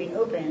after the movie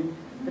opened,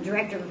 the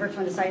director of the first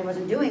one decided he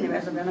wasn't doing the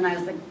rest of them, and I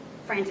was like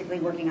frantically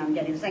working on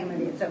getting the second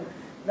movie. And so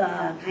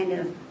the kind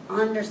of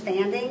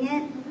understanding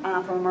it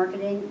from a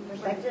marketing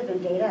perspective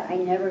and data, I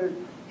never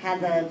had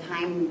the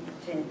time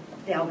to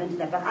delve into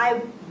that. But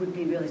I would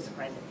be really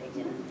surprised if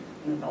they didn't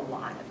move a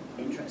lot of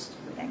interest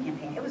with that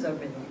campaign. It was a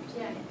really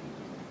interesting campaign.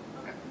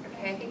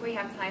 Okay, I think we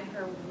have time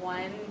for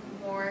one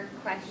more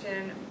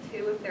question,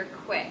 two if they're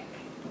quick.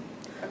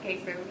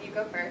 Okay, so you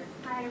go first.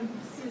 I'm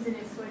Susan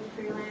Iswich,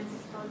 freelance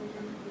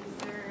television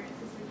producer,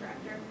 assistant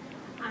director.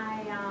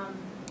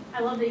 I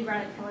love that you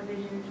brought up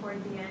television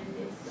toward the end.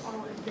 It's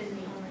been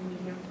the only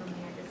medium for me.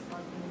 I just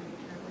love the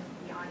engagement with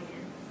the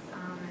audience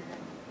and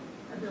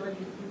the ability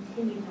to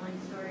continue telling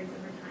stories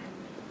over time.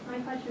 My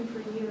question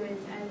for you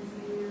is, as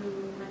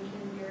you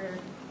mentioned,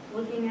 you're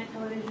looking at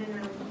television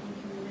or looking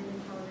to move into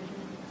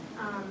television.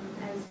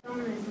 As film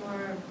is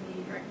more of the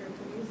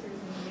director-producer's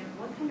medium,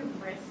 what kind of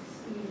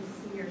risks do you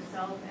see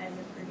yourself as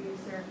a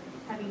producer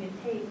having to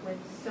take with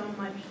so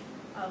much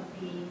of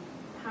the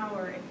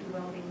power, if you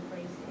will, being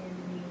placed in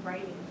the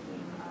writing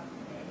team of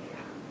a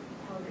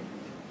television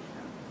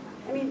show?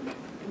 I mean,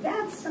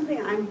 that's something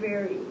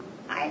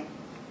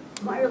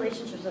my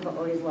relationships have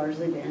always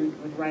largely been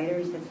with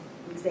writers. The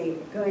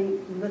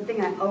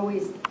thing I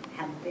always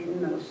have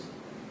been most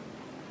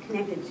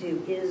connected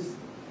to is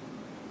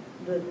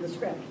the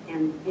script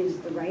and is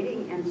the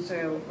writing. And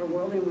so a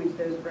world in which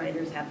those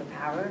writers have the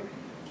power,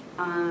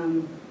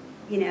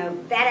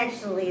 that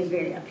actually is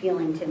very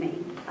appealing to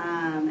me.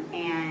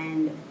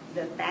 And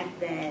the fact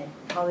that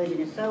television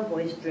is so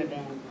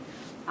voice-driven,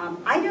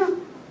 I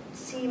don't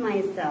see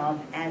myself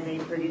as a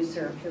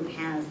producer who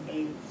has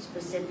a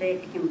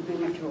specific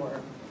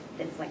imprimatur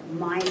that's like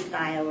my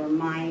style or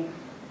my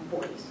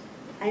voice.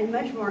 I'm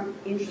much more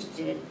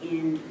interested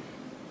in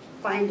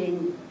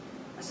finding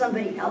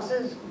somebody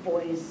else's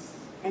voice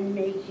and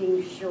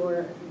making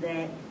sure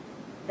that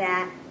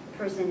that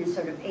person is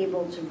sort of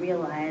able to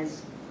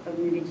realize a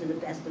movie to the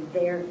best of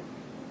their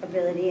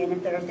ability. And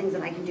if there are things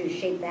that I can do to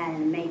shape that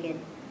and make it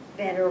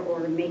better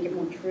or make it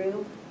more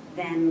true,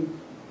 then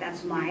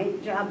that's my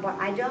job. But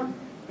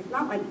it's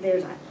not like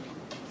there's a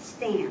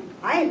stamp.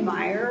 I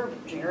admire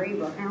Jerry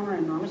Bruckheimer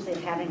enormously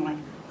of having like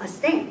a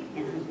stamp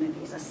in his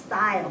movies, a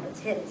style that's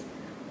his.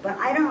 But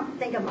I don't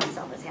think of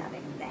myself as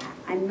having that.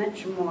 I'm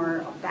much more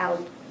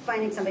about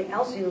finding somebody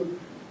else who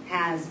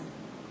has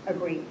a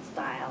great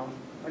style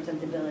or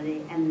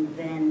sensibility, and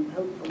then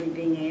hopefully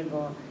being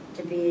able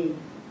to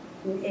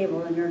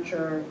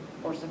nurture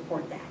or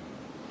support that.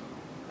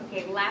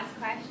 Okay, last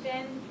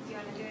question. Do you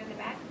want to do it in the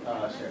back?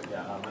 Sure,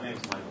 yeah. My name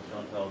is Michael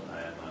Schoenfeld.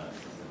 I am an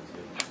assistant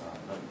to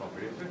film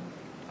producer.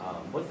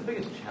 What's the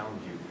biggest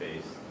challenge you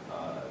face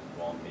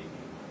while making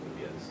a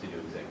movie as a studio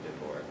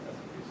executive or as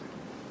a producer?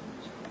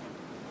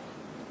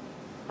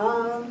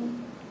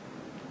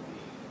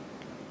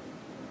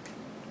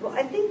 Well,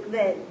 I think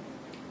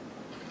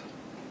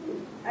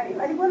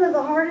one of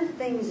the hardest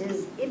things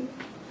is if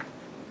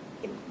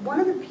one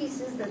of the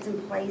pieces that's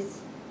in place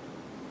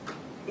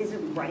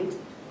isn't right,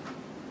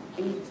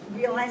 and you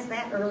realize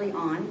that early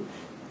on,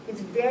 it's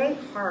very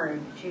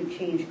hard to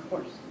change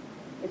course.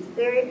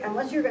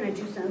 Unless you're going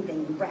to do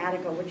something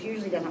radical, which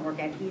usually doesn't work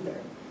out either.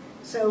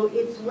 So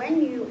it's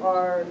when you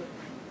are,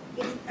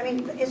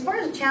 as far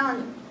as a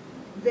challenge,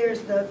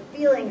 there's the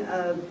feeling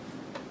of,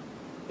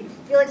 if you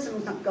feel like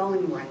something's not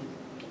going right,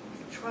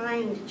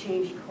 trying to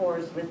change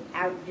course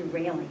without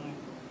derailing it.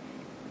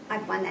 I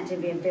find that to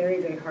be a very,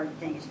 very hard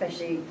thing,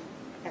 especially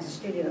as a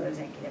studio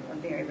executive, a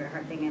very, very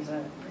hard thing as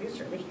a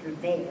producer. At least you're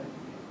there.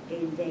 Day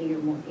to day, you're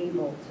more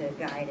able to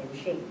guide and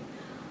shape.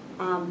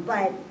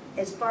 But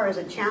as far as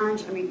a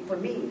challenge, for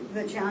me,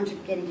 the challenge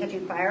of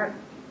Catching Fire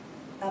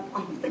up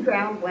off the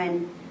ground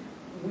when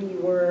we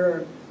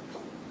were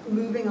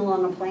moving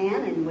along a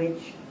plan in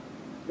which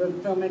the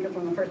filmmaker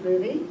from the first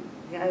movie,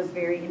 I was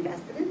very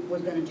invested in,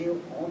 was going to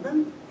do all of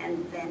them,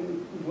 and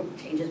then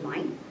change his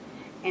mind.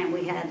 And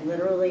we had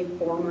literally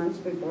 4 months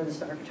before the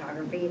start of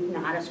photography,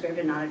 not a script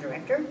and not a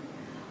director.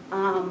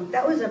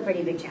 That was a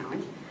pretty big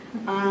challenge.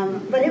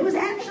 But it was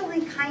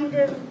actually kind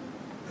of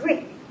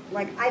great.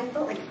 Like, I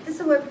felt like this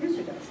is what a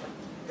producer does.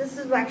 This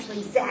is actually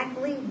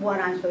exactly what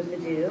I'm supposed to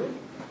do,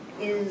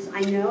 is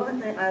I know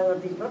that I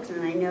love these books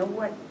and I know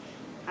what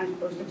I'm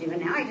supposed to do,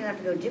 and now I just have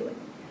to go do it.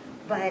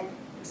 But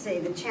say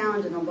the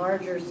challenge in the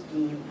larger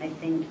scheme, I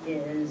think,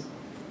 is,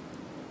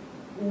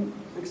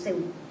 like say,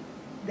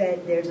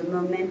 that there's a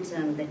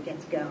momentum that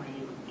gets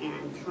going,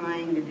 and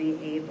trying to be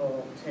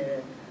able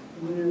to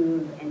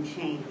move and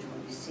change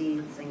when you see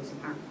things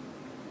that aren't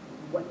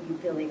what you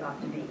feel they ought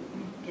to be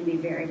can be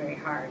very, very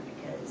hard,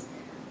 because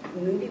a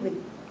movie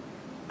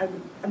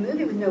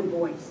with no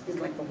voice is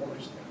like the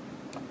worst thing.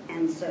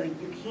 And so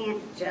you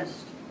can't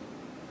just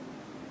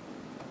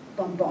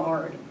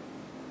bombard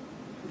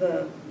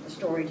the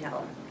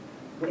storyteller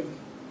with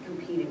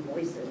competing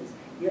voices.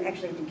 You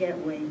actually have to get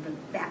away from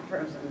that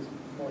person's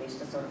voice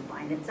to sort of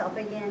find itself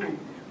again, and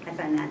I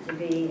find that to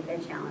be a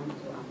challenge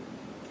as well.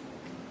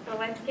 So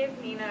let's give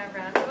Nina a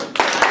round of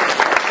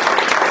applause.